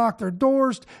 to unlock their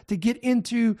doors, to get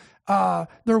into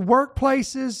their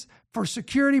workplaces for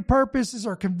security purposes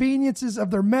or conveniences of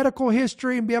their medical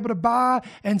history, and be able to buy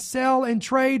and sell and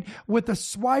trade with a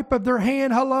swipe of their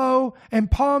hand, and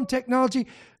palm technology.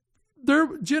 Their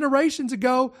generations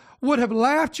ago would have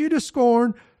laughed you to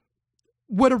scorn,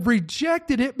 would have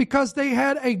rejected it because they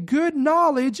had a good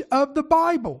knowledge of the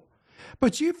Bible.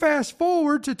 But you fast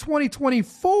forward to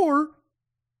 2024,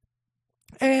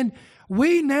 and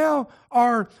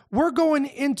we're going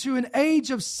into an age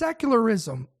of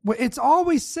secularism. It's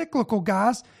always cyclical,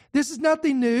 guys. This is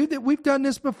nothing new, that we've done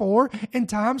this before in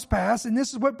times past, and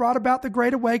this is what brought about the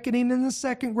Great Awakening and the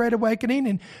Second Great Awakening,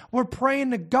 and we're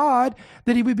praying to God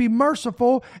that He would be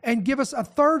merciful and give us a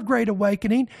third Great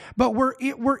Awakening, but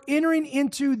we're entering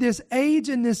into this age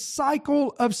and this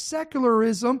cycle of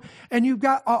secularism, and you've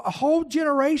got a whole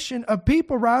generation of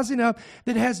people rising up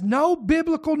that has no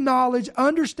biblical knowledge,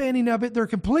 understanding of it. They're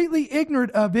completely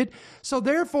ignorant of it. So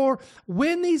therefore,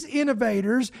 when these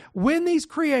innovators, when these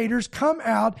creators come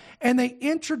out and they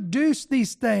introduce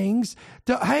these things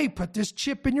to, hey, put this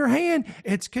chip in your hand.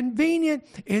 It's convenient.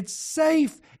 It's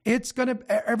safe.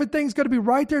 Everything's going to be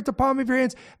right there at the palm of your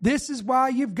hands. This is why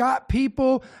you've got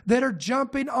people that are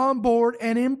jumping on board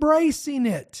and embracing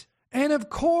it. And of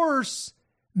course,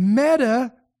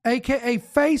 Meta, aka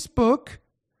Facebook,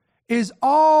 is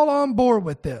all on board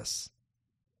with this.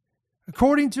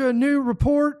 According to a new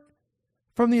report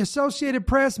from the Associated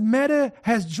Press, Meta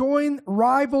has joined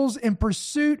rivals in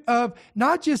pursuit of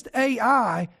not just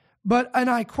AI, but, and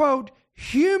I quote,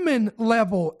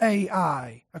 human-level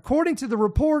AI. According to the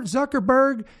report,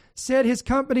 Zuckerberg said his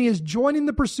company is joining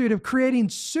the pursuit of creating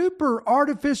super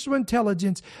artificial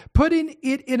intelligence, putting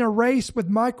it in a race with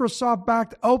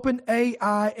Microsoft-backed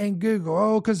OpenAI and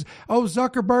Google. Because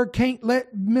Zuckerberg can't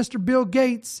let Mr. Bill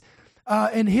Gates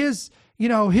and his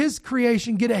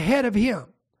creation get ahead of him.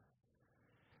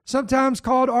 Sometimes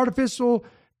called artificial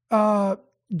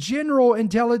general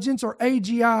intelligence, or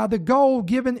AGI, the goal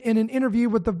given in an interview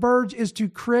with The Verge is to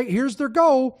create, here's their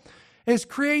goal, is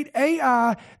create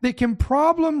AI that can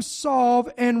problem solve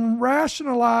and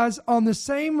rationalize on the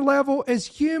same level as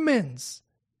humans.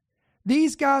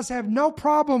 These guys have no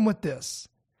problem with this.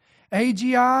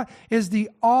 AGI is the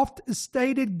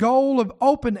oft-stated goal of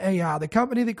OpenAI, the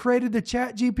company that created the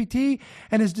ChatGPT,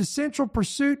 and is the central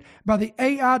pursuit by the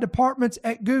AI departments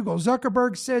at Google.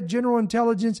 Zuckerberg said general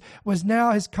intelligence was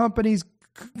now his company's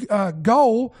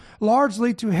goal,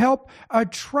 largely to help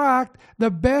attract the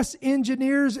best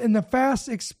engineers in the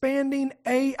fast-expanding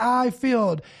AI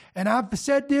field. And I've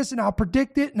said this, and I'll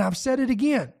predict it, and I've said it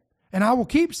again, and I will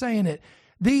keep saying it.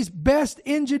 These best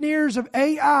engineers of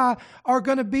AI are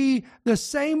going to be the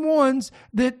same ones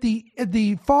that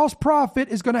the false prophet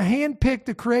is going to handpick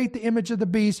to create the image of the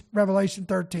beast, Revelation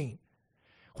 13.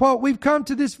 Well, we've come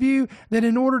to this view that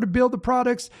in order to build the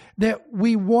products that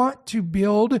we want to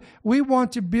build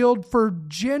for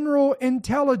general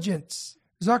intelligence.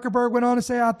 Zuckerberg went on to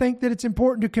say, I think that it's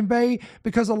important to convey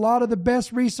because a lot of the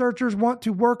best researchers want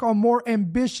to work on more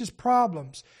ambitious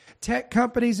problems. Tech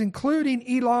companies, including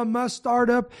Elon Musk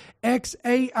startup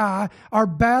XAI, are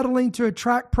battling to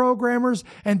attract programmers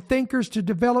and thinkers to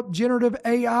develop generative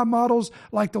AI models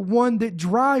like the one that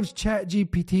drives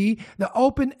ChatGPT, the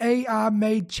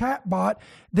OpenAI-made chatbot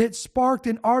that sparked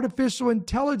an artificial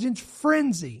intelligence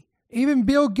frenzy. Even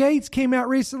Bill Gates came out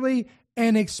recently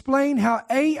and explained how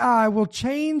AI will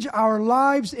change our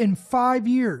lives in 5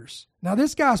 years. Now,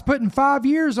 this guy's putting 5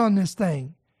 years on this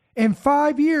thing. In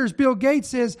 5 years, Bill Gates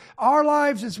says, our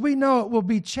lives as we know it will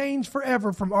be changed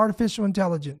forever from artificial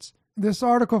intelligence. This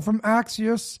article from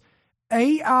Axios,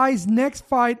 AI's next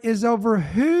fight is over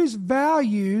whose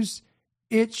values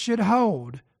it should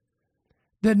hold.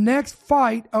 The next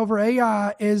fight over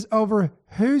AI is over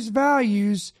whose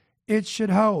values it should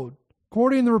hold.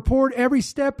 According to the report, every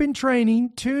step in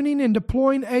training, tuning, and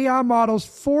deploying AI models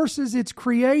forces its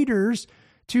creators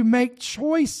to make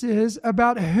choices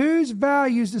about whose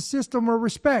values the system will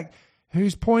respect,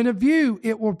 whose point of view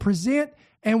it will present,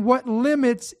 and what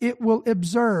limits it will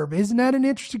observe. Isn't that an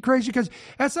interesting, crazy? Because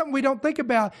that's something we don't think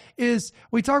about is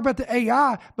we talk about the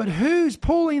AI, but who's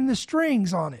pulling the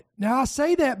strings on it? Now, I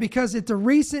say that because at the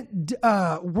recent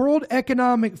World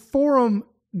Economic Forum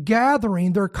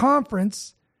gathering, their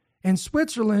conference in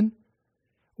Switzerland,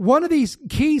 one of these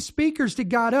key speakers that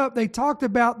got up, they talked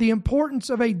about the importance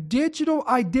of a digital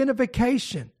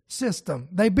identification system.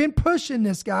 They've been pushing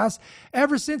this, guys,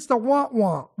 ever since the want.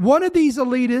 One of these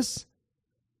elitists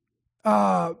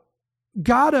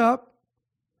got up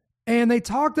and they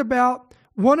talked about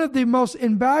one of the most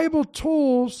invaluable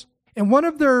tools in one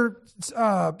of their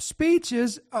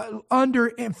speeches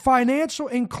under financial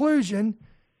inclusion.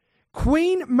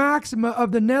 Queen Maxima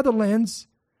of the Netherlands,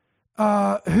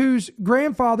 whose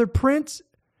grandfather, Prince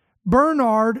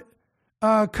Bernhard,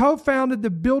 co-founded the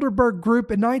Bilderberg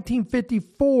Group in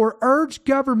 1954, urged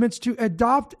governments to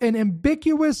adopt an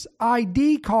ambiguous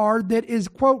ID card that is,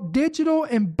 quote, digital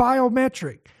and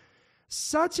biometric.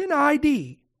 Such an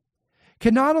ID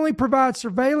can not only provide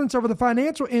surveillance over the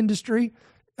financial industry,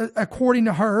 according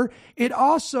to her, it's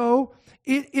also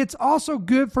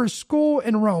good for school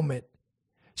enrollment.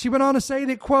 She went on to say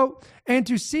that, quote, and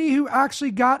to see who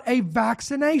actually got a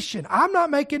vaccination. I'm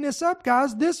not making this up,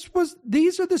 guys.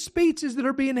 These are the speeches that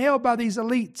are being held by these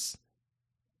elites.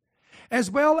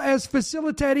 As well as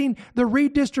facilitating the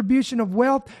redistribution of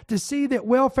wealth to see that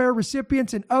welfare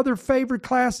recipients and other favored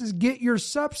classes get your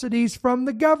subsidies from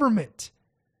the government.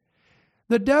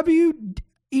 The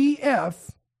WEF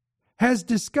has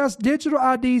discussed digital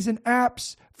IDs and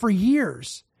apps for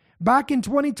years. Back in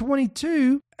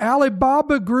 2022,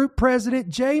 Alibaba Group President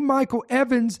J. Michael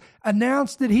Evans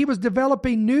announced that he was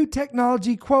developing new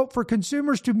technology, quote, for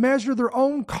consumers to measure their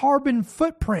own carbon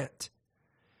footprint.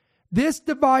 This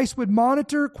device would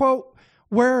monitor, quote,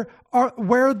 where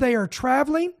they are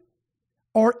traveling,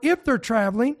 or if they're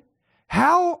traveling,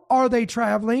 how are they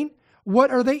traveling,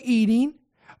 what are they eating,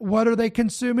 what are they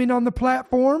consuming on the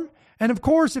platform. And of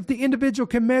course, if the individual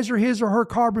can measure his or her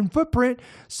carbon footprint,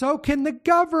 so can the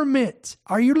government.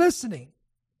 Are you listening?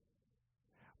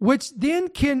 Which then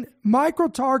can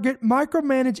micro-target,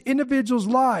 micromanage individuals'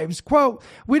 lives. Quote,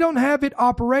 we don't have it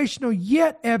operational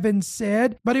yet, Evans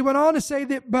said. But he went on to say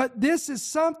that, but this is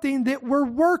something that we're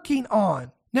working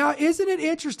on. Now, isn't it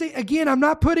interesting? Again, I'm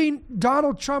not putting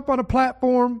Donald Trump on a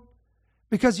platform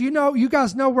because you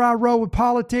guys know where I roll with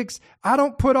politics. I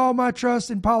don't put all my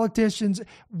trust in politicians,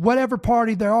 whatever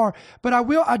party they are. But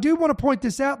I do want to point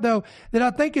this out, though, that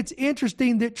I think it's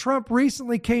interesting that Trump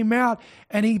recently came out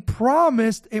and he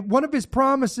promised, one of his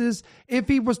promises, if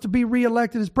he was to be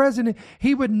reelected as president,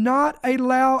 he would not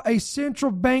allow a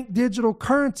central bank digital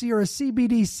currency or a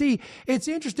CBDC. It's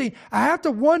interesting. I have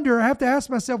to ask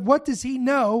myself, what does he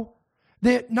know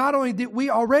that not only that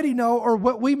we already know, or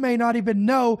what we may not even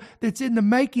know that's in the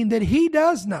making that he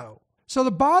does know? So the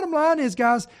bottom line is,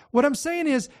 guys, what I'm saying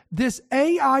is this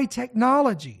AI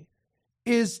technology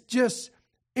is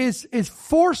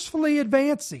forcefully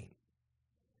advancing.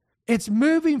 It's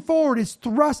moving forward. It's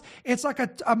thrust. It's like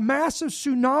a massive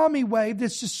tsunami wave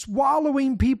that's just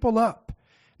swallowing people up.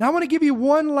 Now I want to give you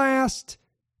one last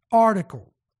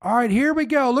article. All right, here we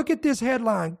go. Look at this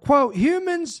headline. Quote,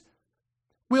 humans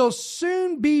will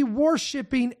soon be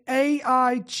worshiping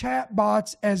AI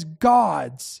chatbots as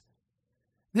gods.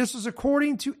 This is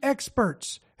according to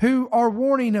experts who are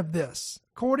warning of this.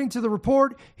 According to the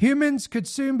report, humans could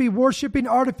soon be worshiping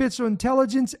artificial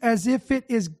intelligence as if it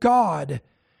is God.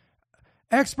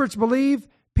 Experts believe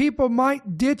people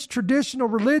might ditch traditional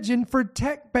religion for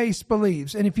tech-based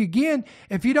beliefs. And if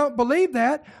you don't believe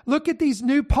that, look at these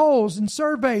new polls and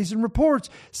surveys and reports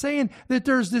saying that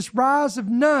there's this rise of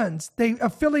nuns. They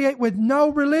affiliate with no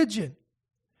religion.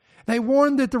 They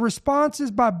warned that the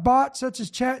responses by bots such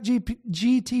as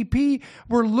ChatGPT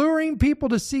were luring people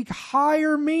to seek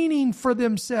higher meaning for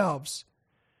themselves.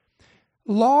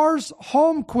 Lars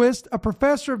Holmquist, a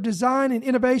professor of design and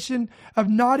innovation of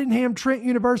Nottingham Trent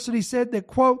University, said that,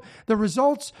 quote, the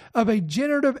results of a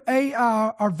generative AI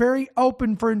are very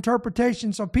open for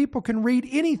interpretation, so people can read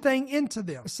anything into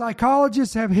them.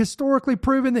 Psychologists have historically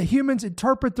proven that humans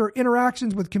interpret their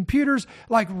interactions with computers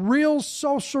like real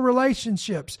social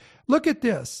relationships. Look at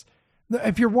this.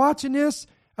 If you're watching this,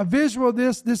 a visual of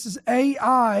this is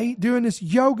AI doing this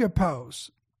yoga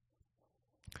pose.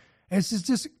 This is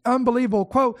just unbelievable.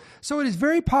 Quote, so it is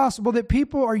very possible that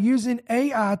people are using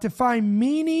AI to find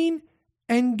meaning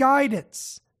and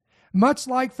guidance, much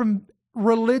like from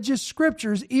religious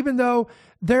scriptures, even though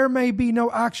there may be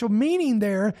no actual meaning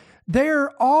there.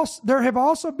 There have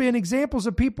also been examples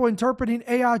of people interpreting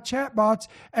AI chatbots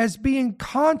as being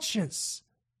conscious,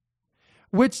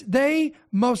 which they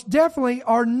most definitely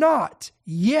are not.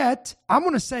 Yet, I'm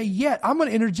going to say yet. I'm going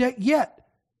to interject yet.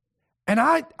 And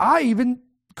I even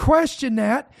question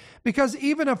that, because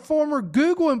even a former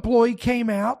Google employee came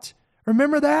out,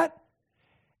 remember that?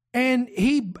 And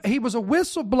he was a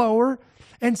whistleblower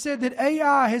and said that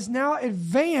AI has now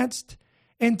advanced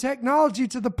in technology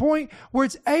to the point where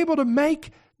it's able to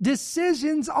make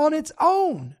decisions on its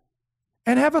own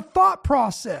and have a thought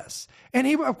process. And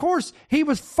he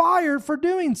was fired for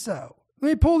doing so. Let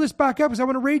me pull this back up because I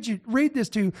want to read this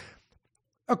to you.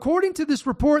 According to this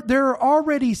report, there are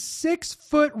already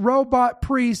 6-foot robot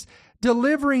priests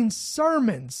delivering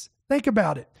sermons. Think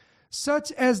about it.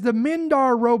 Such as the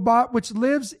Mindar robot, which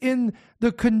lives in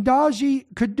the Kodaji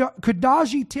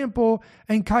Temple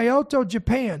in Kyoto,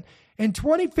 Japan. In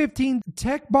 2015,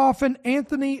 tech boffin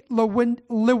Anthony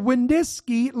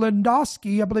Lewandowski,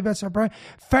 I believe that's right,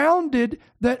 founded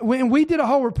that, and we did a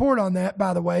whole report on that,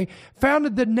 by the way,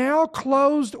 founded the now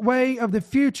closed Way of the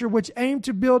Future, which aimed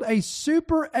to build a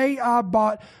super AI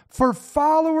bot for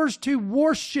followers to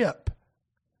worship.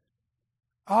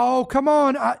 Oh, come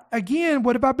on. Again,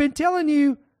 what have I been telling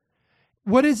you?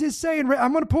 What is it saying?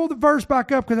 I'm going to pull the verse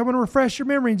back up because I want to refresh your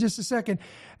memory in just a second.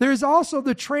 There is also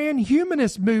the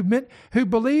transhumanist movement who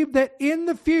believe that in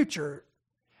the future,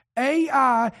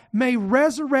 AI may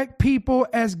resurrect people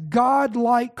as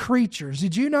God-like creatures.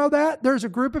 Did you know that? There's a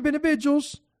group of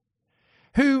individuals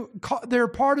who they're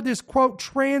part of this, quote,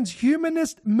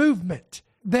 transhumanist movement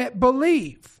that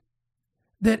believe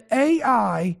that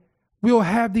AI will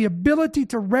have the ability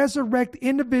to resurrect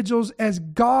individuals as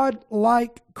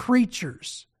God-like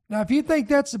creatures. Now, if you think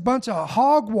that's a bunch of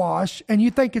hogwash and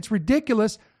you think it's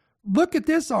ridiculous, look at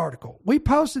this article. We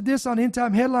posted this on End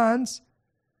Time Headlines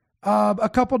a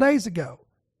couple days ago.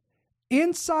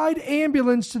 Inside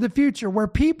ambulance to the future, where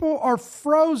people are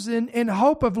frozen in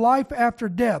hope of life after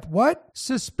death. What?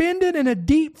 Suspended in a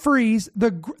deep freeze,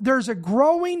 there's a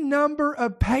growing number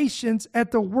of patients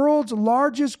at the world's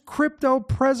largest crypto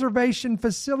preservation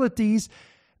facilities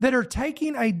that are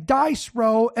taking a dice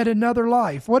roll at another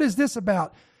life. What is this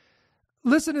about?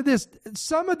 Listen to this.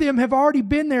 Some of them have already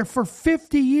been there for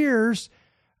 50 years.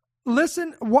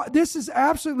 Listen, this is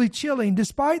absolutely chilling.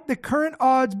 Despite the current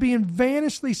odds being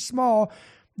vanishingly small,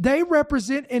 they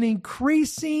represent an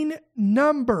increasing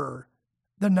number.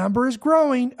 The number is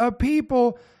growing of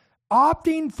people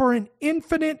opting for an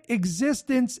infinite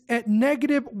existence at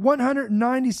negative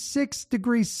 196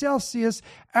 degrees Celsius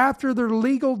after their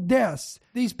legal deaths.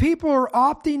 These people are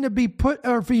opting to be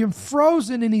being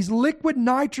frozen in these liquid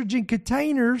nitrogen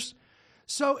containers.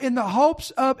 So in the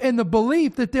hopes of and the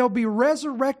belief that they'll be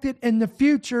resurrected in the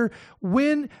future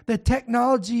when the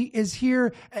technology is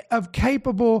here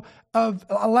capable of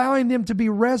allowing them to be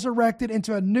resurrected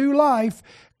into a new life,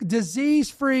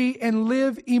 disease-free, and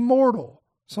live immortal.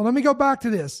 So let me go back to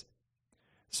this.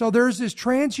 So there's this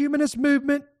transhumanist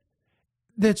movement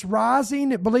that's rising,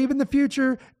 that believe in the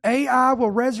future. AI will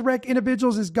resurrect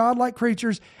individuals as godlike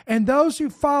creatures. And those who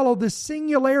follow the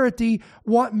singularity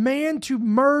want man to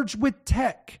merge with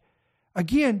tech.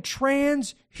 Again,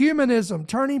 transhumanism,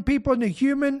 turning people into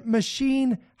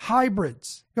human-machine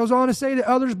hybrids. Goes on to say that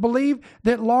others believe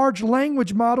that large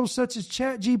language models such as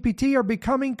ChatGPT are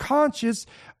becoming conscious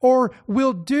or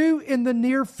will do in the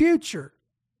near future.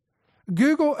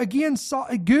 Google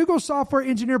software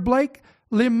engineer Blake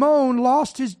Limon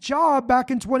lost his job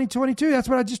back in 2022. That's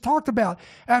what I just talked about.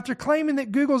 After claiming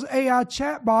that Google's AI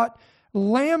chatbot,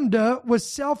 Lambda, was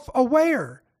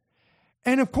self-aware.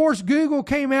 And of course, Google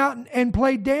came out and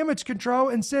played damage control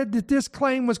and said that this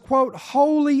claim was, quote,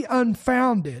 wholly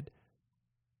unfounded.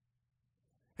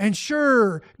 And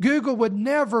sure, Google would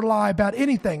never lie about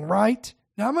anything, right?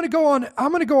 Now I'm going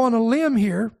to go on a limb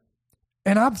here.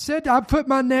 And I've put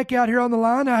my neck out here on the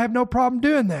line. I have no problem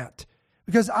doing that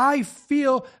because I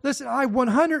feel, listen, I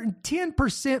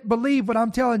 110% believe what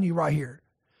I'm telling you right here.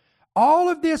 All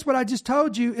of this, what I just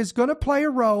told you, is going to play a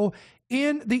role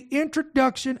in the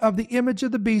introduction of the image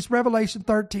of the beast, Revelation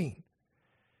 13.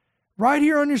 Right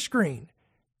here on your screen.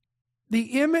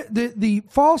 The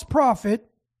false prophet,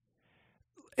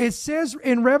 it says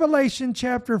in Revelation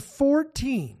chapter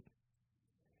 14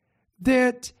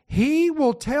 that he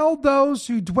will tell those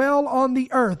who dwell on the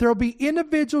earth. There will be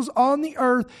individuals on the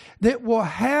earth that will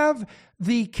have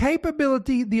the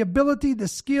capability, the ability, the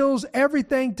skills,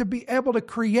 everything to be able to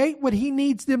create what he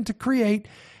needs them to create.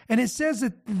 And it says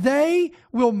that they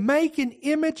will make an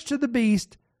image to the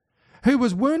beast who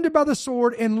was wounded by the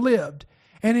sword and lived.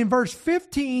 And in verse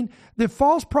 15, the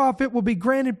false prophet will be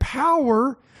granted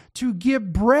power to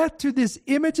give breath to this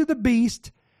image of the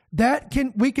beast.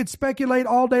 We could speculate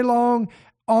all day long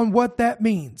on what that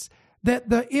means. That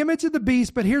the image of the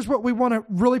beast, but here's what we want to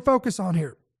really focus on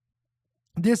here.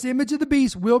 This image of the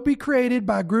beast will be created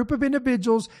by a group of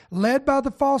individuals led by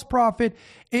the false prophet.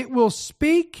 It will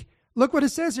speak, look what it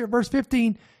says here, verse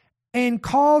 15, and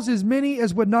cause as many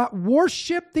as would not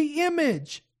worship the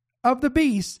image of the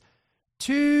beast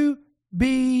to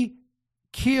be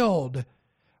killed.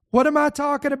 What am I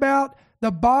talking about?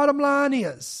 The bottom line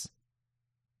is,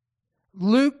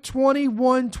 Luke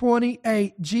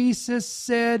 21:28, Jesus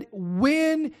said,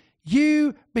 when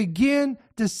you begin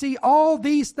to see all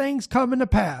these things coming to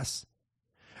pass,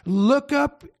 look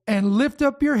up and lift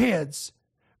up your heads,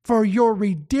 for your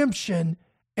redemption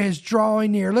is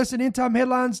drawing near. Listen,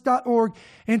 endtimeheadlines.org,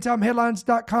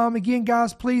 endtimeheadlines.com. Again,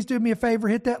 guys, please do me a favor.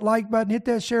 Hit that like button, hit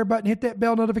that share button, hit that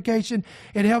bell notification.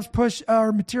 It helps push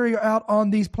our material out on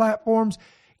these platforms.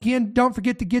 Again, don't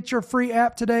forget to get your free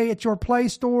app today at your Play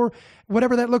Store,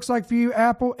 whatever that looks like for you,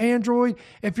 Apple, Android.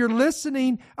 If you're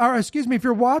if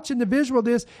you're watching the visual of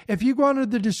this, if you go under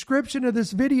the description of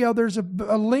this video, there's a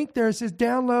link there that says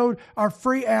download our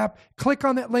free app. Click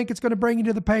on that link. It's going to bring you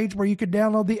to the page where you can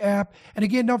download the app. And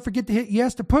again, don't forget to hit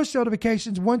yes to push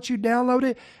notifications once you download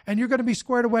it, and you're going to be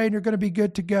squared away and you're going to be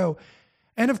good to go.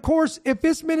 And of course, if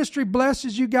this ministry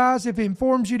blesses you guys, if it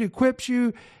informs you, it equips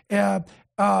you, or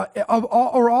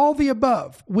all the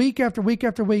above, week after week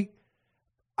after week,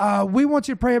 we want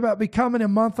you to pray about becoming a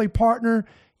monthly partner.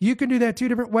 You can do that two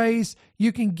different ways.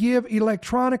 You can give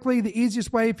electronically. The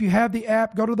easiest way, if you have the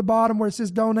app, go to the bottom where it says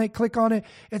donate, click on it.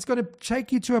 It's going to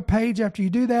take you to a page after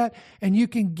you do that, and you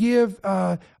can give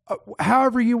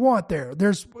however you want there.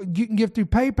 You can give through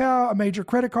PayPal, a major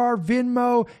credit card,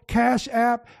 Venmo, Cash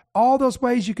App, all those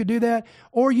ways you could do that.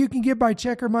 Or you can give by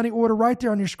check or money order right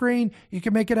there on your screen. You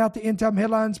can make it out to End Time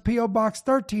Headlines, P.O. Box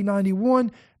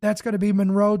 1391. That's going to be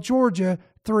Monroe, Georgia,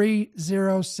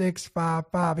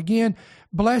 30655. Again,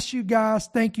 bless you guys.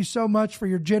 Thank you so much for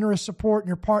your generous support and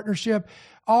your partnership.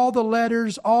 All the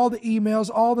letters, all the emails,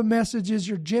 all the messages,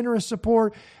 your generous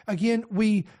support. Again,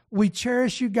 we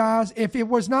cherish you guys. If it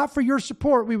was not for your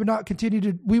support, we would not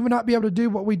be able to do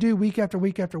what we do week after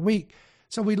week after week.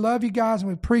 So we love you guys and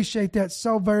we appreciate that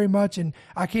so very much. And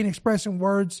I can't express in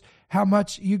words how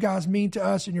much you guys mean to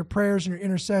us and your prayers and your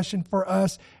intercession for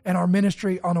us and our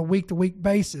ministry on a week-to-week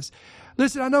basis.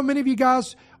 Listen, I know many of you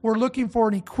guys were looking for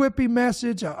an equipping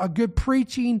message, a good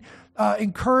preaching,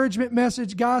 encouragement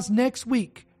message. Guys, next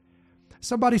week,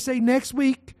 somebody say next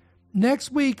week.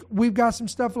 Next week, we've got some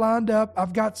stuff lined up.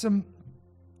 I've got some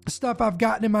stuff I've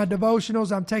gotten in my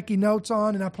devotionals I'm taking notes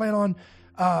on, and I plan on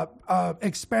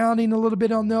expounding a little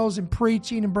bit on those and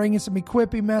preaching and bringing some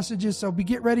equipping messages. So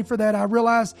get ready for that. I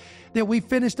realized that we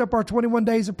finished up our 21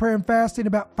 days of prayer and fasting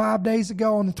about 5 days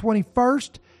ago on the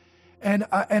 21st. And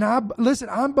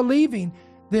I'm believing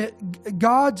that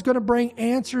God's going to bring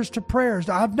answers to prayers.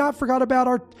 I've not forgot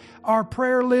about our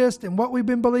prayer list and what we've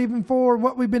been believing for, and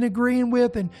what we've been agreeing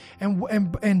with, and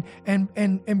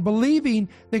believing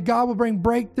that God will bring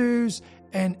breakthroughs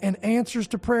and answers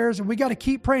to prayers. And we got to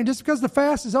keep praying. Just because the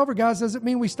fast is over, guys, doesn't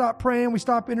mean we stop praying, we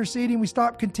stop interceding, we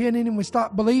stop contending, and we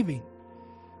stop believing.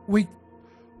 We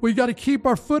got to keep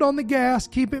our foot on the gas,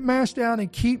 keep it mashed down,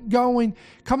 and keep going.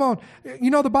 Come on.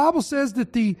 You know, the Bible says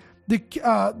that the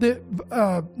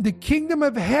kingdom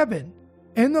of heaven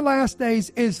in the last days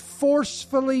is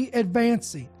forcefully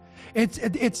advancing.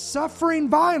 It's suffering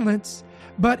violence,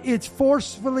 but it's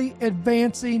forcefully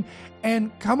advancing.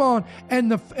 And come on,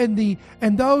 and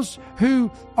those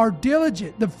who are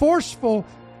diligent, the forceful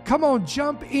come on,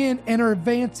 jump in and are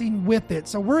advancing with it.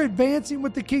 So we're advancing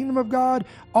with the kingdom of God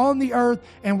on the earth,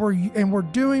 and we're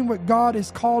doing what God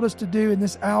has called us to do in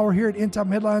this hour here at End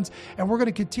Time Headlines. And we're going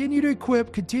to continue to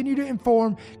equip, continue to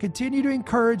inform, continue to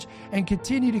encourage, and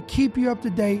continue to keep you up to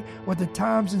date with the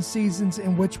times and seasons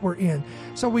in which we're in.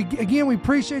 So we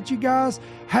appreciate you guys.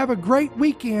 Have a great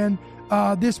weekend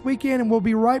this weekend, and we'll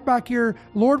be right back here,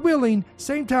 Lord willing,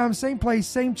 same time, same place,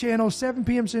 same channel, 7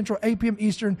 p.m. Central, 8 p.m.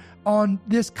 Eastern on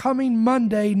this coming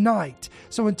Monday night.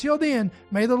 So until then,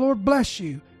 may the Lord bless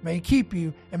you, may He keep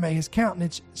you, and may His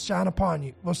countenance shine upon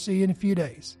you. We'll see you in a few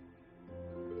days.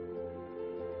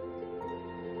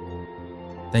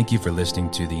 Thank you for listening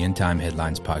to the End Time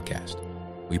Headlines podcast.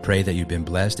 We pray that you've been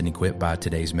blessed and equipped by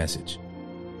today's message.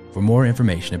 For more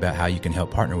information about how you can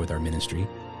help partner with our ministry,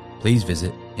 please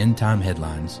visit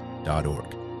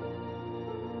endtimeheadlines.org.